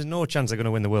dreaming. There's no chance they're going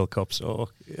to win the World Cup. So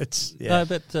it's, yeah. No,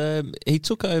 but he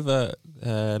took over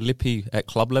Lippi at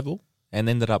club level and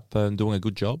ended up doing a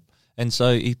good job. And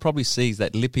so he probably sees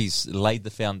that Lippi's laid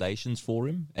the foundations for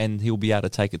him and he'll be able to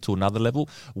take it to another level.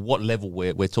 What level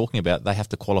we're talking about, they have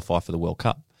to qualify for the World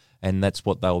Cup. And that's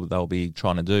what they'll be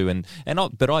trying to do.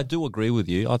 But I do agree with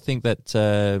you. I think that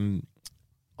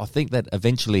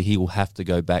eventually he will have to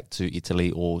go back to Italy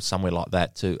or somewhere like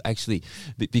that to actually,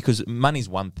 because money's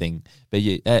one thing, but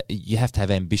you have to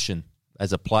have ambition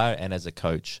as a player and as a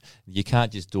coach. You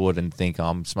can't just do it and think,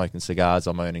 I'm smoking cigars,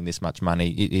 I'm earning this much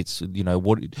money. It's,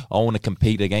 what I want to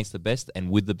compete against the best and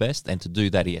with the best, and to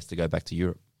do that, he has to go back to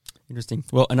Europe. Interesting.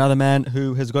 Well, another man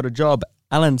who has got a job,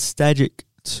 Alan Stajic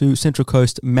to Central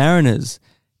Coast Mariners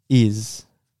is...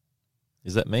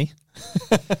 Is that me?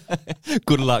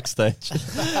 Good luck, Stage.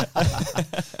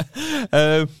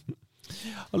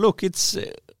 Look, it's...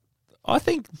 I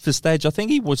think for Stage, I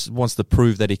think he wants to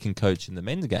prove that he can coach in the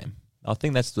men's game. I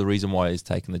think that's the reason why he's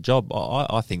taken the job.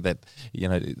 I think that,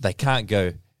 they can't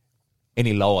go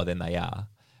any lower than they are.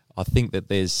 I think that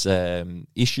there's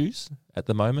issues at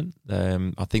the moment.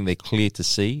 I think they're clear to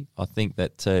see. I think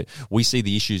that we see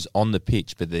the issues on the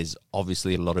pitch, but there's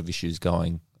obviously a lot of issues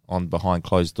going on behind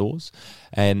closed doors.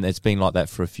 And it's been like that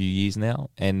for a few years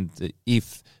now. And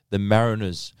if the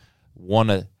Mariners want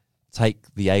to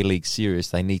take the A-League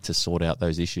serious, they need to sort out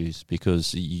those issues,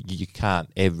 because you can't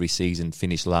every season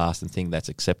finish last and think that's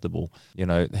acceptable.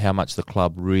 How much the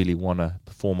club really want to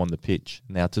perform on the pitch.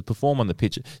 Now, to perform on the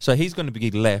pitch, so he's going to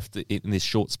be left in this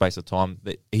short space of time.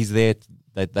 That he's there.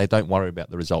 They don't worry about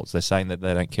the results. They're saying that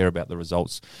they don't care about the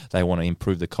results. They want to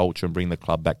improve the culture and bring the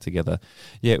club back together.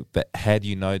 Yeah, but how do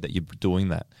you know that you're doing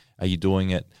that? Are you doing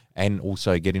it and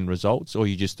also getting results, or are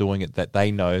you just doing it that they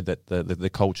know that the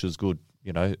culture's good?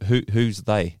 Who's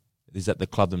they? Is that the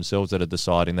club themselves that are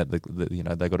deciding that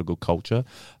they got a good culture?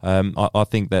 I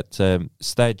think that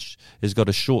Stage has got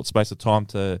a short space of time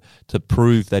to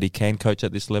prove that he can coach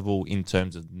at this level in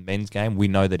terms of men's game. We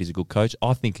know that he's a good coach.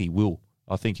 I think he will.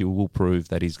 I think he will prove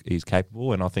that he's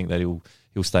capable, and I think that he'll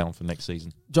stay on for next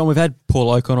season. John, we've had Paul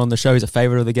Ocon on the show. He's a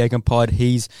favourite of the Gagan Pod.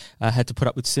 He's had to put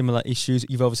up with similar issues.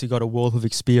 You've obviously got a wealth of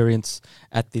experience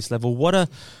at this level. What are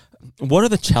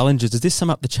the challenges? Does this sum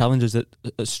up the challenges that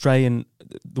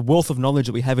the wealth of knowledge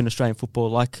that we have in Australian football,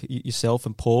 like yourself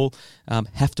and Paul,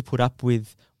 have to put up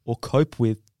with or cope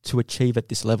with to achieve at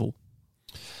this level?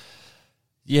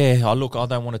 Yeah, look, I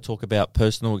don't want to talk about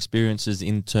personal experiences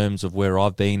in terms of where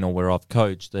I've been or where I've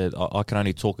coached. I can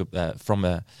only talk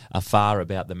from afar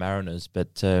about the Mariners,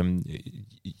 but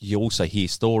you also hear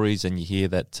stories, and you hear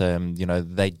that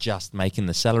they're just making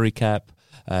the salary cap.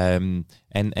 And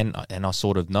I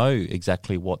sort of know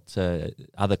exactly what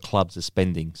other clubs are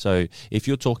spending. So if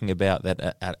you're talking about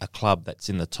that a club that's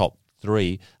in the top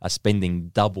 3 are spending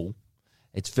double,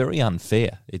 it's very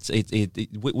unfair.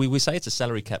 We say it's a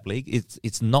salary cap league.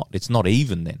 It's not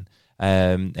even then.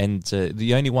 And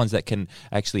the only ones that can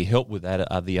actually help with that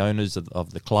are the owners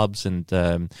of the clubs,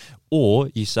 and or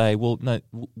you say, well, no,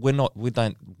 we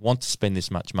don't want to spend this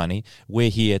much money. We're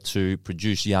here to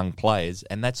produce young players,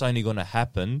 and that's only going to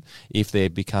happen if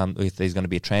there's going to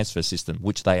be a transfer system,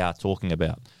 which they are talking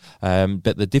about.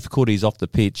 But the difficulties off the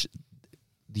pitch,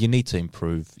 you need to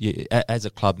improve. As a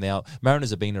club now,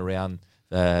 Mariners have been around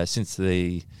since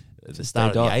the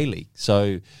start of the A-League,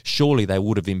 so surely they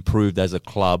would have improved as a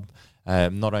club.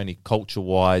 Not only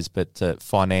culture-wise, but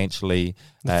financially.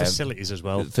 The facilities as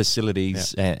well.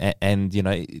 Facilities, yeah.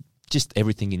 and just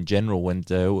everything in general. And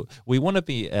we want to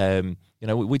be,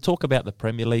 we talk about the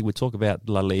Premier League, we talk about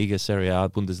La Liga, Serie A,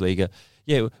 Bundesliga.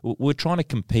 Yeah, we're trying to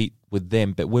compete with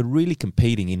them, but we're really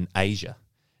competing in Asia.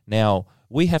 Now,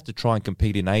 we have to try and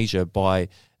compete in Asia by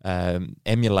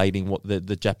emulating what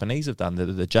the Japanese have done,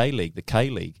 the J League, the K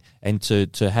League, and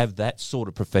to have that sort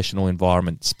of professional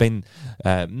environment, spend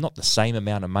not the same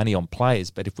amount of money on players,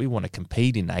 but if we want to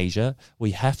compete in Asia,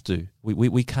 we have to.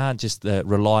 We can't just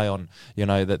rely on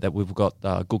that we've got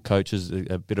good coaches,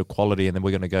 a bit of quality, and then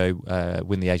we're going to go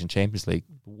win the Asian Champions League.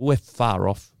 We're far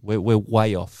off. We're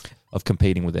way off of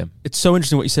competing with them. It's so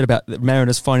interesting what you said about the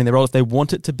Mariners finding their role if they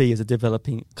want it to be as a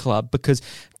developing club, because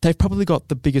they've probably got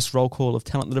the biggest roll call of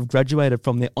talent that have graduated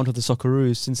from there onto the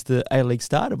Socceroos since the A-League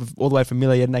started, all the way from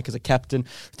Mila Jedinak as a captain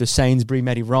to Sainsbury,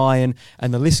 Matty Ryan,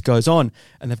 and the list goes on.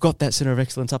 And they've got that centre of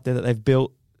excellence up there that they've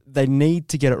built. They need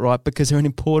to get it right because they're an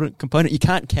important component. You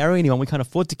can't carry anyone. We can't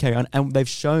afford to carry on. And they've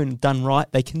shown, done right,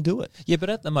 they can do it. Yeah, but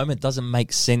at the moment, it doesn't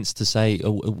make sense to say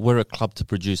we're a club to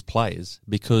produce players,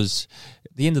 because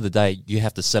at the end of the day, you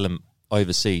have to sell them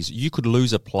overseas. You could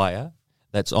lose a player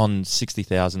that's on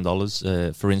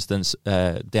 $60,000, for instance,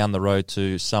 down the road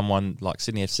to someone like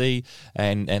Sydney FC,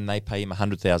 and they pay him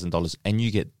 $100,000, and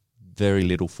you get very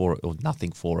little for it or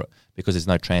nothing for it because there's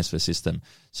no transfer system.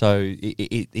 So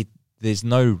there's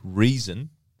no reason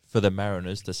for the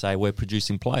Mariners to say we're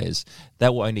producing players.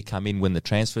 That will only come in when the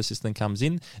transfer system comes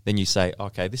in. Then you say,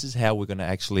 okay, this is how we're going to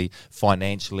actually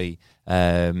financially,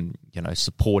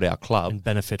 support our club and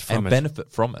benefit from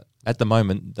it. At the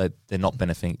moment, they're not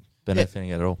benefiting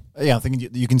at all. Yeah, I think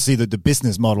you can see that the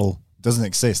business model doesn't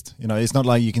exist. It's not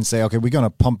like you can say, okay, we're going to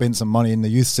pump in some money in the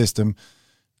youth system.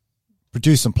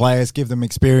 produce some players, give them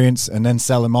experience, and then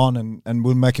sell them on, and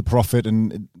we'll make a profit,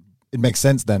 and it makes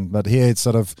sense then. But here it's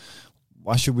sort of,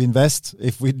 why should we invest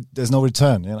if there's no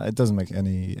return? It doesn't make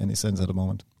any sense at the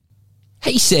moment.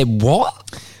 He said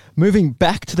what? Moving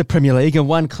back to the Premier League, and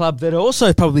one club that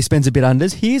also probably spends a bit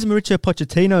unders, here's Mauricio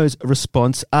Pochettino's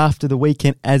response after the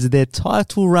weekend as their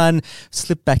title run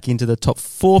slipped back into the top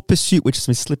 4 pursuit, which has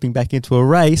been slipping back into a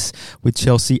race with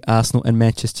Chelsea, Arsenal and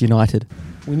Manchester United.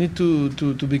 We need to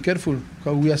be careful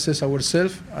how we assess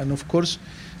ourselves, and of course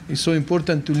it's so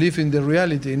important to live in the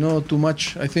reality, not too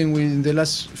much. I think in the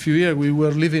last few years we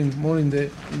were living more in the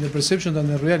perception than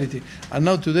the reality, and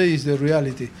now today is the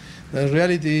reality. The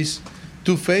reality is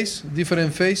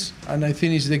different phase, and I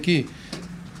think it's the key.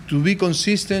 To be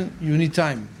consistent, you need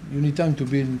time. You need time to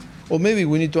build. Or maybe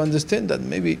we need to understand that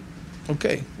maybe,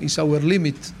 okay, it's our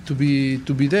limit to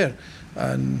be there.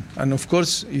 And of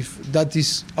course, if that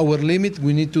is our limit,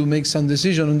 we need to make some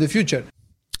decision in the future.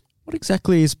 What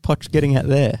exactly is Poch getting at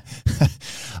there?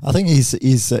 I think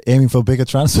he's aiming for a bigger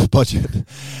transfer budget.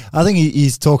 I think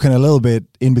he's talking a little bit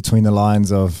in between the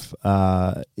lines of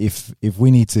if we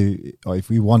need to, or if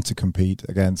we want to compete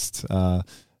against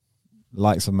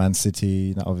likes of Man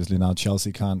City. Obviously now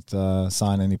Chelsea can't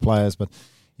sign any players, but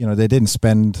they didn't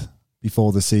spend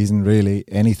before the season really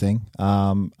anything,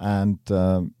 and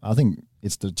I think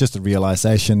it's just a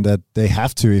realization that they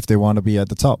have to if they want to be at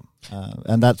the top,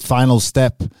 and that final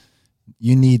step.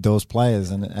 You need those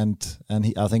players, and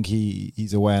I think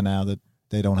he's aware now that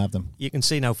they don't have them. You can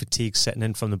see now fatigue setting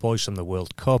in from the boys from the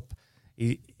World Cup.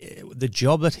 The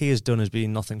job that he has done has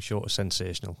been nothing short of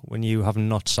sensational. When you have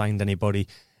not signed anybody,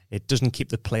 it doesn't keep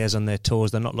the players on their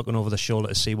toes. They're not looking over the shoulder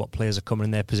to see what players are coming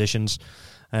in their positions.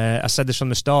 I said this from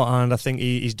the start, and I think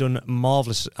he's done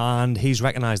marvellous, and he's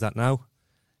recognised that now.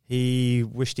 He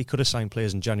wished he could have signed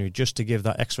players in January just to give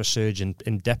that extra surge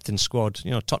in depth in squad.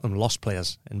 Tottenham lost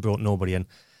players and brought nobody in.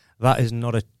 That is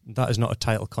not a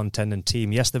title contending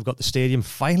team. Yes, they've got the stadium.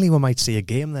 Finally, we might see a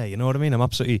game there. You know what I mean? I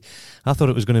thought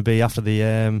it was going to be after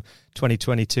the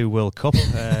 2022 World Cup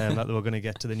that they were going to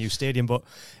get to the new stadium. But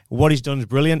what he's done is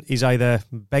brilliant. He's either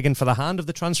begging for the hand of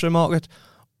the transfer market,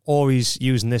 or he's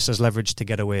using this as leverage to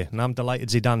get away. And I'm delighted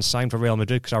Zidane signed for Real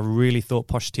Madrid, because I really thought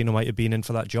Pochettino might have been in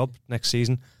for that job next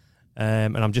season.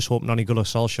 And I'm just hoping Ole Gunnar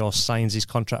Solskjaer signs his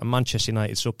contract at Manchester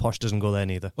United so Poch doesn't go there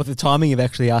neither. Well, the timing of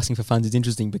actually asking for funds is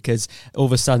interesting, because all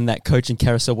of a sudden that coaching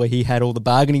carousel where he had all the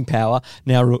bargaining power,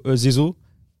 now Zizou,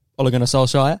 Ole Gunnar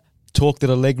Solskjaer, talk that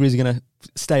Allegri is going to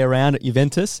stay around at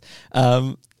Juventus.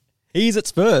 He's at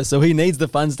Spurs, so he needs the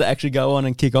funds to actually go on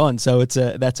and kick on. So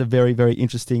that's a very, very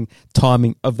interesting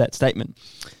timing of that statement.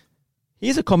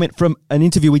 Here's a comment from an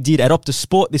interview we did at Optus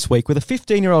Sport this week with a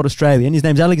 15-year-old Australian. His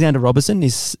name's Alexander Robertson.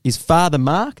 His father,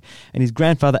 Mark, and his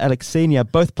grandfather, Alex Sr.,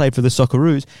 both played for the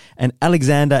Socceroos, and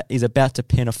Alexander is about to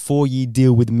pen a 4-year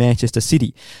deal with Manchester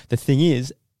City. The thing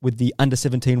is, with the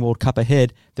Under-17 World Cup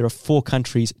ahead, there are 4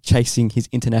 countries chasing his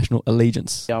international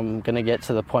allegiance. I'm going to get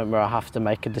to the point where I have to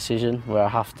make a decision, where I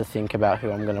have to think about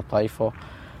who I'm going to play for.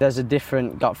 There's a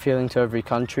different gut feeling to every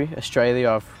country.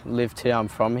 Australia, I've lived here, I'm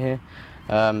from here.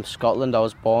 Scotland, I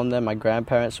was born there, my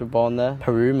grandparents were born there.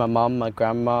 Peru, my mum, my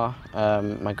grandma,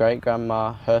 my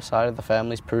great-grandma, her side of the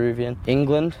family's Peruvian.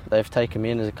 England, they've taken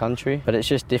me in as a country, but it's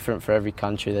just different for every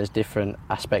country. There's different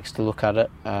aspects to look at it,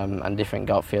 and different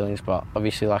gut feelings, but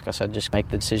obviously, like I said, just make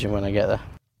the decision when I get there.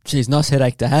 Geez, nice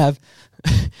headache to have.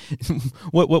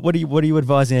 What are you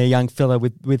advising a young fella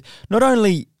with not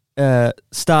only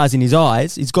stars in his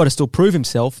eyes, he's got to still prove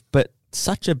himself, but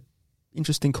such a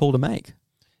interesting call to make?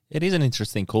 It is an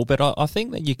interesting call, but I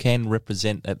think that you can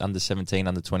represent at under 17,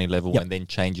 under 20 level, and then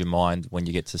change your mind when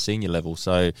you get to senior level.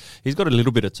 So he's got a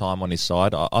little bit of time on his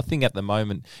side. I think at the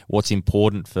moment what's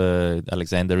important for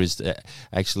Alexander is to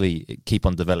actually keep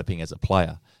on developing as a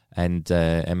player and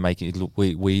making it look.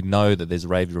 We know that there's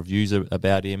rave reviews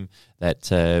about him, that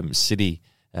City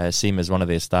see him as one of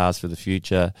their stars for the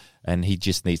future, and he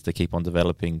just needs to keep on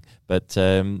developing. But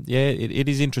it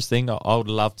is interesting. I would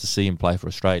love to see him play for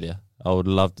Australia. I would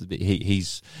love to be.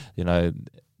 He's,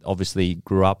 obviously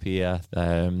grew up here.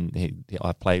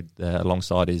 I played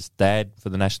alongside his dad for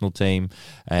the national team,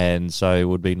 and so it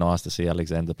would be nice to see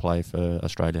Alexander play for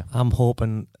Australia. I'm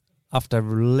hoping, after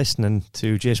listening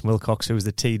to Jason Wilcox, who was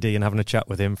the TD, and having a chat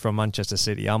with him from Manchester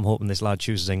City, I'm hoping this lad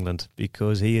chooses England,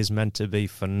 because he is meant to be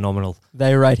phenomenal.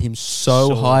 They rate him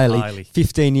so highly.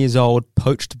 15 years old,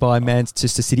 poached by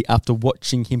Manchester City after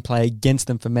watching him play against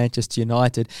them for Manchester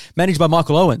United, managed by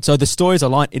Michael Owen. So the stories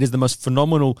aligned. It is the most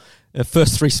phenomenal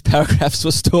first 3 paragraphs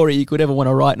of story you could ever want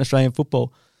to write in Australian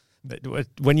football.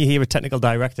 When you hear a technical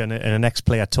director and an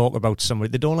ex-player talk about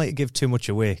somebody, they don't like to give too much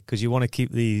away, because you want to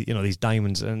keep these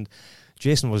diamonds. And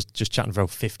Jason was just chatting for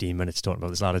about 15 minutes talking about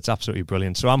this lad. It's absolutely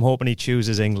brilliant. So I'm hoping he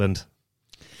chooses England.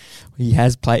 He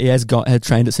has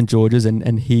trained at St George's,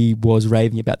 and he was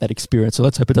raving about that experience. So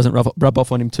let's hope it doesn't rub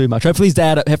off on him too much. Hopefully his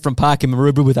dad at Heffron Park in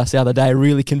Maroubra with us the other day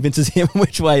really convinces him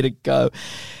which way to go.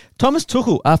 Thomas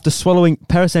Tuchel, after swallowing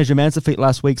Paris Saint-Germain's defeat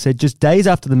last week, said just days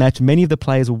after the match, many of the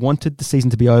players wanted the season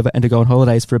to be over and to go on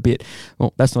holidays for a bit.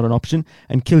 Well, that's not an option.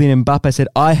 And Kylian Mbappe said,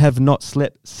 I have not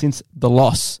slept since the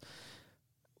loss.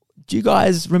 Do you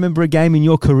guys remember a game in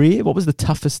your career? What was the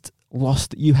toughest loss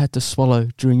that you had to swallow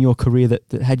during your career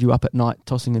that had you up at night,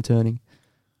 tossing and turning?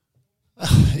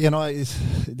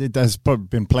 There's probably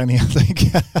been plenty, I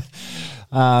think.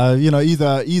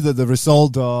 Either the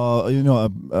result or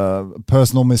a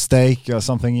personal mistake or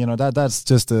something. That's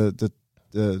just the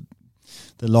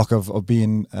luck of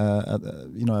being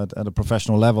at a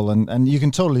professional level, and you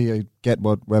can totally get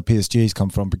where PSG's come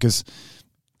from, because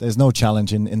there's no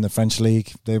challenge in the French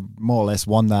league. They more or less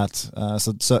won that.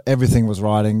 So everything was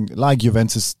riding, like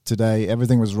Juventus today.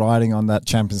 Everything was riding on that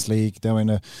Champions League. They were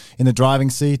in a driving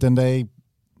seat, and they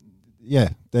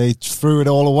threw it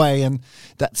all away. And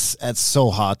that's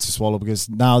so hard to swallow, because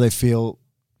now they feel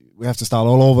we have to start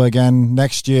all over again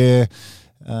next year.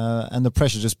 And the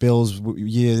pressure just builds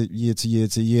year to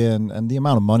year. And the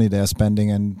amount of money they're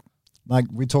spending. And like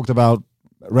we talked about,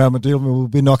 Real Madrid will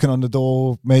be knocking on the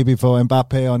door maybe for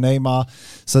Mbappe or Neymar.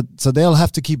 So they'll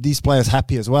have to keep these players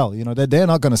happy as well. They're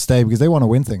not going to stay because they want to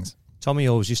win things. Tommy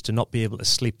always used to not be able to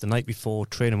sleep the night before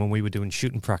training when we were doing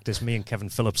shooting practice, me and Kevin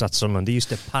Phillips at Sunderland. He used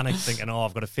to panic thinking,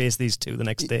 I've got to face these two the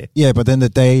next day. Yeah, but then the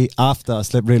day after I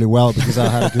slept really well because I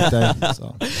had a good day.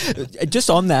 So. Just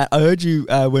on that, I heard you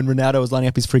when Ronaldo was lining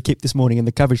up his free kick this morning in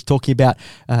the coverage talking about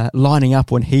lining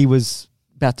up when he was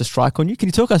about to strike on you. Can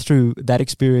you talk us through that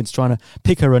experience trying to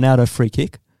pick a Ronaldo free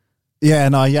kick? Yeah,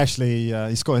 no, he actually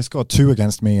he scored two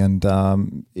against me, and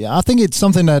I think it's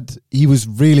something that he was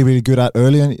really, really good at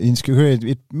early in his career.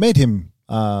 It made him,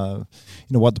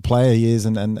 what the player he is,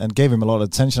 and gave him a lot of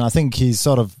attention. I think he's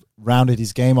sort of rounded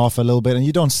his game off a little bit, and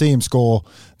you don't see him score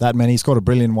that many. He scored a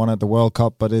brilliant one at the World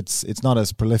Cup, but it's not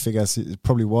as prolific as it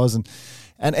probably was, and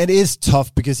it is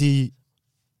tough because he's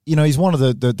one of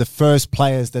the first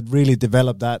players that really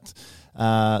developed that.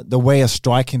 The way of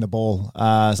striking the ball,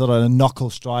 sort of a knuckle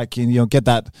strike, and get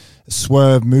that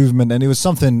swerve movement. And it was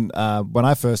something when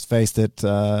I first faced it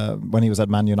when he was at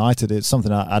Man United. It's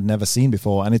something I'd never seen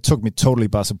before, and it took me totally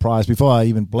by surprise. Before I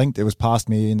even blinked, it was past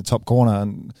me in the top corner,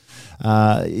 and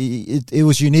it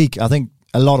was unique. I think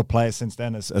a lot of players since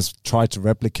then has tried to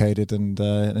replicate it,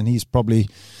 and he's probably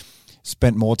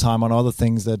spent more time on other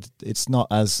things that it's not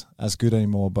as good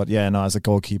anymore. But yeah, no, as a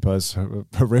goalkeeper, it's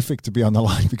horrific to be on the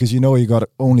line because you got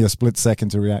only a split second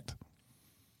to react.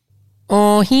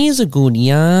 Oh, here's a good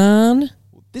yarn.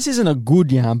 This isn't a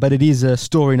good yarn, but it is a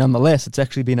story nonetheless. It's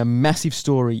actually been a massive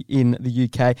story in the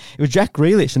UK. It was Jack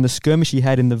Grealish and the skirmish he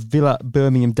had in the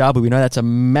Villa-Birmingham derby. We know that's a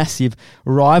massive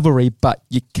rivalry, but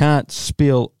you can't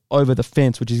spill over the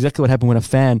fence, which is exactly what happened when a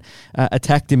fan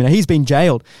attacked him. And he's been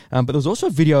jailed. But there was also a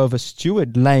video of a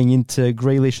steward laying into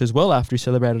Grealish as well after he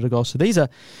celebrated a goal. So these are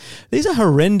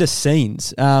horrendous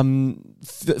scenes.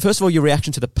 First of all, your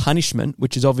reaction to the punishment,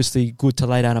 which is obviously good to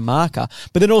lay down a marker.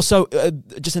 But then also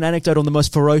just an anecdote on the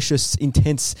most ferocious,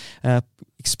 intense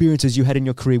experiences you had in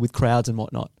your career with crowds and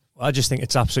whatnot. I just think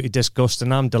it's absolutely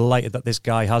disgusting. I'm delighted that this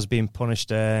guy has been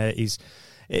punished.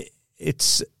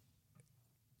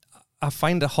 I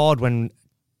find it hard when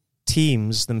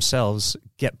teams themselves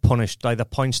get punished, either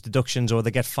points deductions or they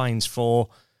get fines for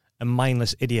a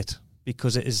mindless idiot,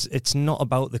 because it's not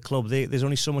about the club. There's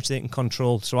only so much they can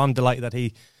control. So I'm delighted that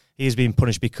he is being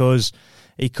punished, because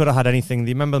he could have had anything. Do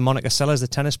you remember Monica Seles, the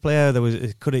tennis player?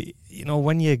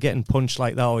 When you're getting punched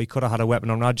like that, or he could have had a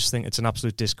weapon on. I just think it's an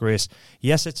absolute disgrace.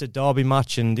 Yes, it's a derby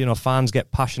match, and fans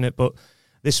get passionate, but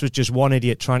this was just one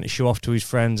idiot trying to show off to his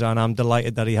friends, and I'm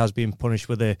delighted that he has been punished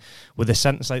with a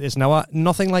sentence like this. Now,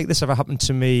 nothing like this ever happened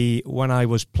to me when I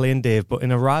was playing, Dave, but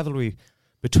in a rivalry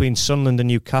between Sunderland and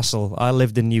Newcastle, I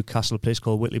lived in Newcastle, a place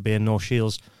called Whitley Bay in North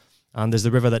Shields, and there's the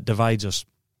river that divides us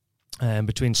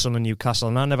between Sunderland and Newcastle,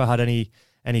 and I never had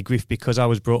any grief because I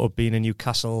was brought up being a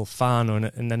Newcastle fan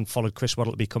and then followed Chris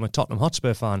Waddle to become a Tottenham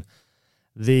Hotspur fan.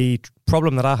 The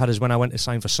problem that I had is when I went to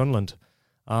sign for Sunderland,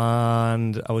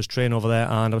 and I was training over there,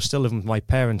 and I was still living with my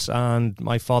parents, and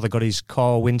my father got his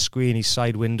car windscreen, his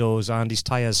side windows, and his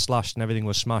tyres slashed, and everything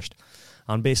was smashed.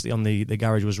 And basically on the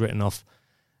garage was written off,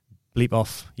 bleep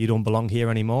off, you don't belong here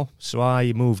anymore. So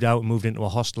I moved out and moved into a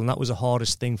hostel, and that was the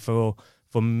hardest thing for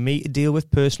me to deal with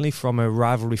personally from a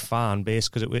rivalry fan base,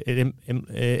 because it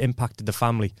impacted the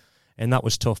family, and that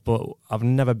was tough. But I've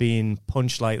never been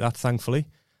punched like that, thankfully.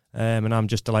 and I'm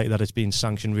just delighted that it's been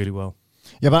sanctioned really well.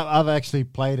 Yeah, but I've actually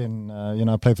played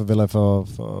I played for Villa for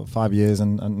 5 years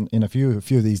and in a few of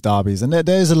these derbies, and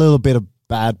there's a little bit of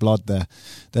bad blood there.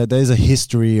 There's a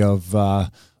history of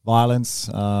violence,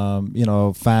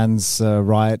 fans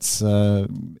riots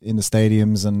in the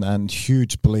stadiums and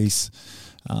huge police.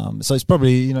 So it's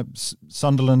probably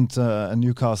Sunderland and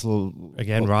Newcastle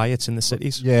again, riots in the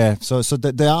cities. Yeah, so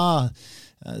there are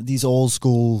these old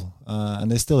school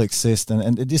and they still exist,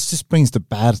 and it just brings the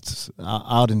bad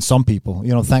out in some people.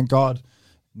 Thank God,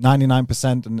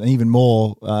 99% and even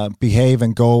more behave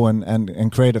and go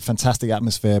and create a fantastic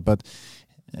atmosphere. But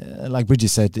like Bridget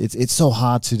said, it's so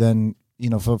hard to then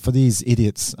for these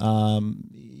idiots.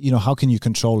 How can you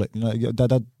control it?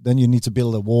 Then you need to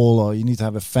build a wall or you need to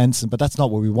have a fence, but that's not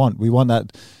what we want. We want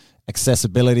that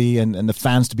accessibility and the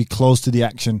fans to be close to the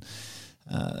action.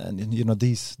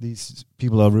 These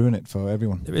people are ruining it for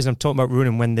everyone. The reason I'm talking about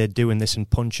ruining when they're doing this and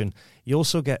punching, you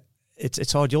also get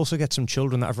it's hard. You also get some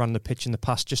children that have run the pitch in the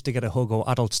past just to get a hug, or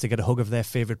adults to get a hug of their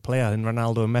favourite player, and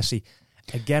Ronaldo and Messi.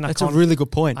 Again, that's a really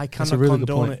good point. I cannot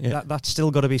condone it. Yeah. That's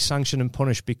still got to be sanctioned and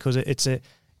punished because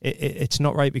it's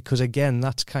not right. Because again,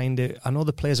 that's kind of, I know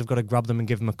the players have got to grab them and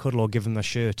give them a cuddle or give them a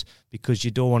shirt because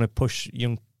you don't want to push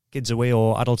young kids away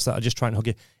or adults that are just trying to hug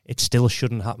you. It still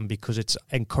shouldn't happen because it's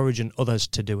encouraging others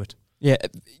to do it. Yeah,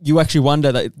 you actually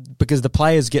wonder that because the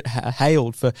players get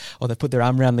hailed for, they put their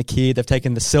arm around the kid, they've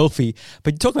taken the selfie.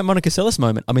 But you talk about Monica Seles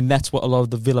moment. I mean, that's what a lot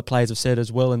of the Villa players have said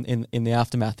as well in the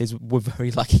aftermath. Is we're very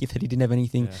lucky that he didn't have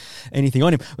anything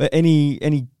on him. But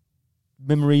any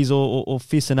memories or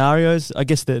fear scenarios? I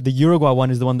guess the Uruguay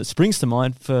one is the one that springs to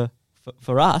mind for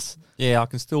us. Yeah, I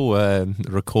can still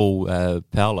recall Paul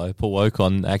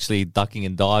Ocon actually ducking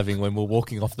and diving when we were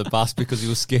walking off the bus because he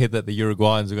was scared that the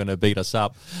Uruguayans were going to beat us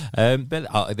up. But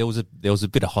there was a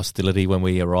bit of hostility when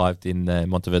we arrived in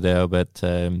Montevideo, but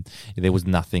there was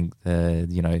nothing that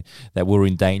we were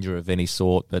in danger of any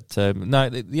sort. But no,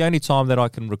 the only time that I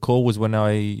can recall was when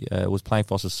I was playing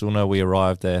for Osasuna. We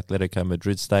arrived at Atletico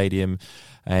Madrid Stadium,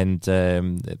 and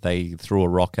they threw a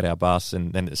rock at our bus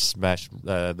and then it smashed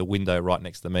the window right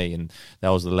next to me, and that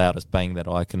was the loudest bang that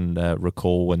I can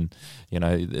recall, and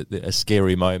a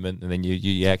scary moment. And then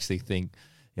you actually think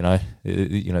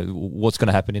what's going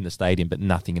to happen in the stadium, but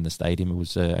nothing in the stadium. It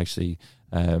was actually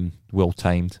well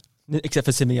tamed. Except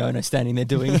for Simeone standing there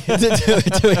doing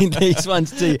these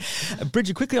ones too.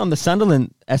 Bridget, quickly on the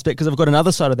Sunderland aspect, because I've got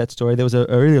another side of that story. There was a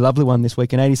really lovely one this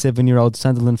week. An 87-year-old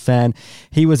Sunderland fan.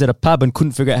 He was at a pub and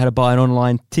couldn't figure out how to buy an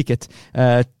online ticket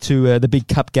to the big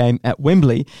cup game at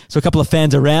Wembley. So a couple of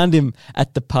fans around him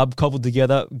at the pub cobbled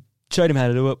together, showed him how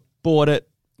to do it, bought it.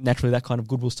 Naturally, that kind of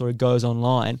goodwill story goes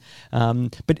online.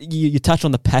 But you touch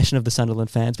on the passion of the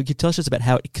Sunderland fans, but you tell us about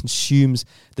how it consumes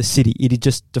the city. It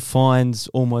just defines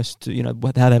almost,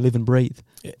 how they live and breathe.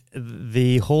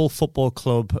 The whole football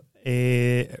club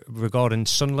regarding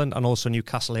Sunderland and also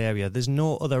Newcastle area, there's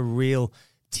no other real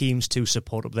teams to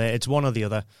support up there. It's one or the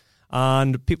other.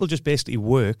 And people just basically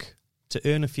work to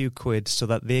earn a few quid so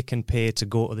that they can pay to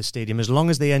go to the stadium, as long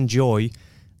as they enjoy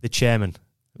the chairman.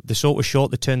 The sort was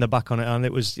short, they turned their back on it, and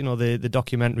it was, the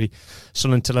documentary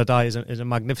Sunderland Till I Die is a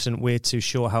magnificent way to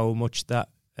show how much that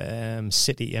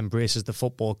city embraces the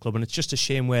football club, and it's just a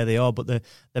shame where they are, but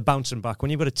they're bouncing back.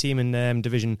 When you've got a team in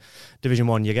Division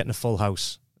 1, you're getting a full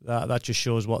house. That just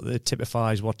shows it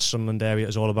typifies what Sunderland area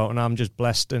is all about, and I'm just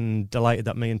blessed and delighted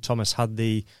that me and Thomas had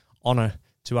the honour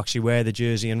to actually wear the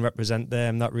jersey and represent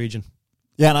that region.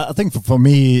 Yeah, and I think for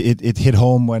me, it hit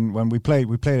home when we played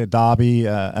a derby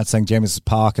at St. James's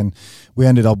Park, and we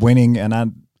ended up winning. And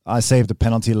I saved a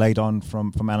penalty late on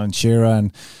from Alan Shearer,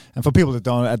 and for people that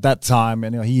don't, at that time,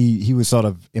 he was sort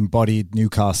of embodied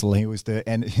Newcastle. He was the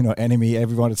enemy.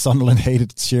 Everyone at Sunderland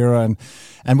hated Shearer,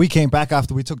 and we came back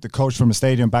after we took the coach from the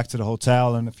stadium back to the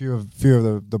hotel, and a few of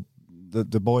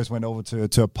the boys went over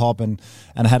to a pub and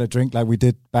had a drink like we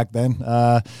did back then.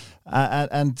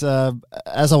 And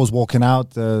as I was walking out,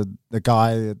 the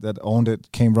guy that owned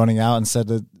it came running out and said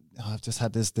that, I've just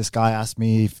had this guy ask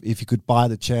me if he could buy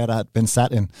the chair that had been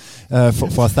sat in for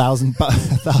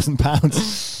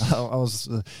 £1,000. I was,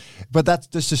 but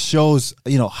that just shows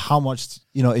how much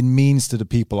it means to the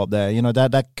people up there.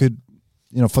 That could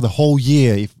for the whole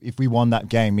year, if we won that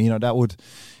game, that would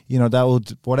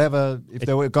whatever, if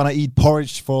they were going to eat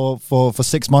porridge for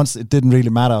 6 months, it didn't really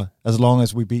matter as long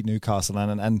as we beat Newcastle.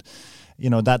 And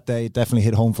that day definitely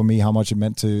hit home for me how much it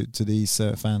meant to these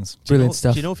fans. Brilliant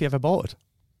stuff. Do you know if you ever bought it?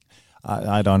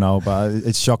 I don't know, but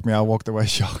it shocked me. I walked away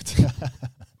shocked.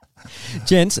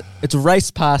 Gents, it's a race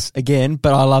pass again,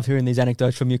 but I love hearing these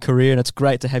anecdotes from your career, and it's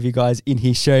great to have you guys in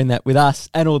here sharing that with us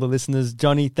and all the listeners.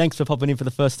 Johnny, thanks for popping in for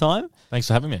the first time. Thanks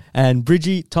for having me. And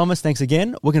Bridgie, Thomas, thanks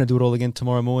again. We're going to do it all again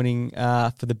tomorrow morning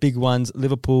for the big ones.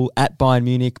 Liverpool at Bayern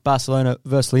Munich, Barcelona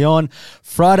versus Lyon.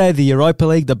 Friday, the Europa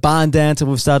League, the barn dancer,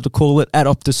 we've started to call it, at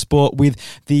Optus Sport with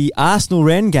the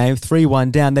Arsenal-Rennes game,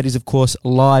 3-1 down. That is, of course,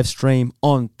 live stream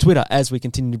on Twitter as we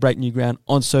continue to break new ground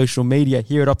on social media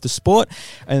here at Optus Sport.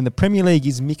 And the Premier League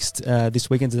is mixed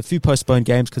this weekend. There's a few postponed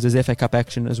games because there's FA Cup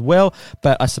action as well.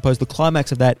 But I suppose the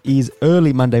climax of that is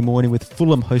early Monday morning with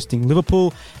Fulham hosting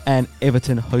Liverpool and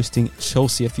Everton hosting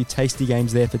Chelsea. A few tasty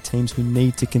games there for teams who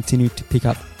need to continue to pick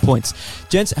up points.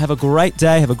 Gents, have a great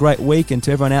day, have a great week, and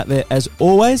to everyone out there, as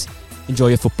always, enjoy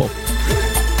your football.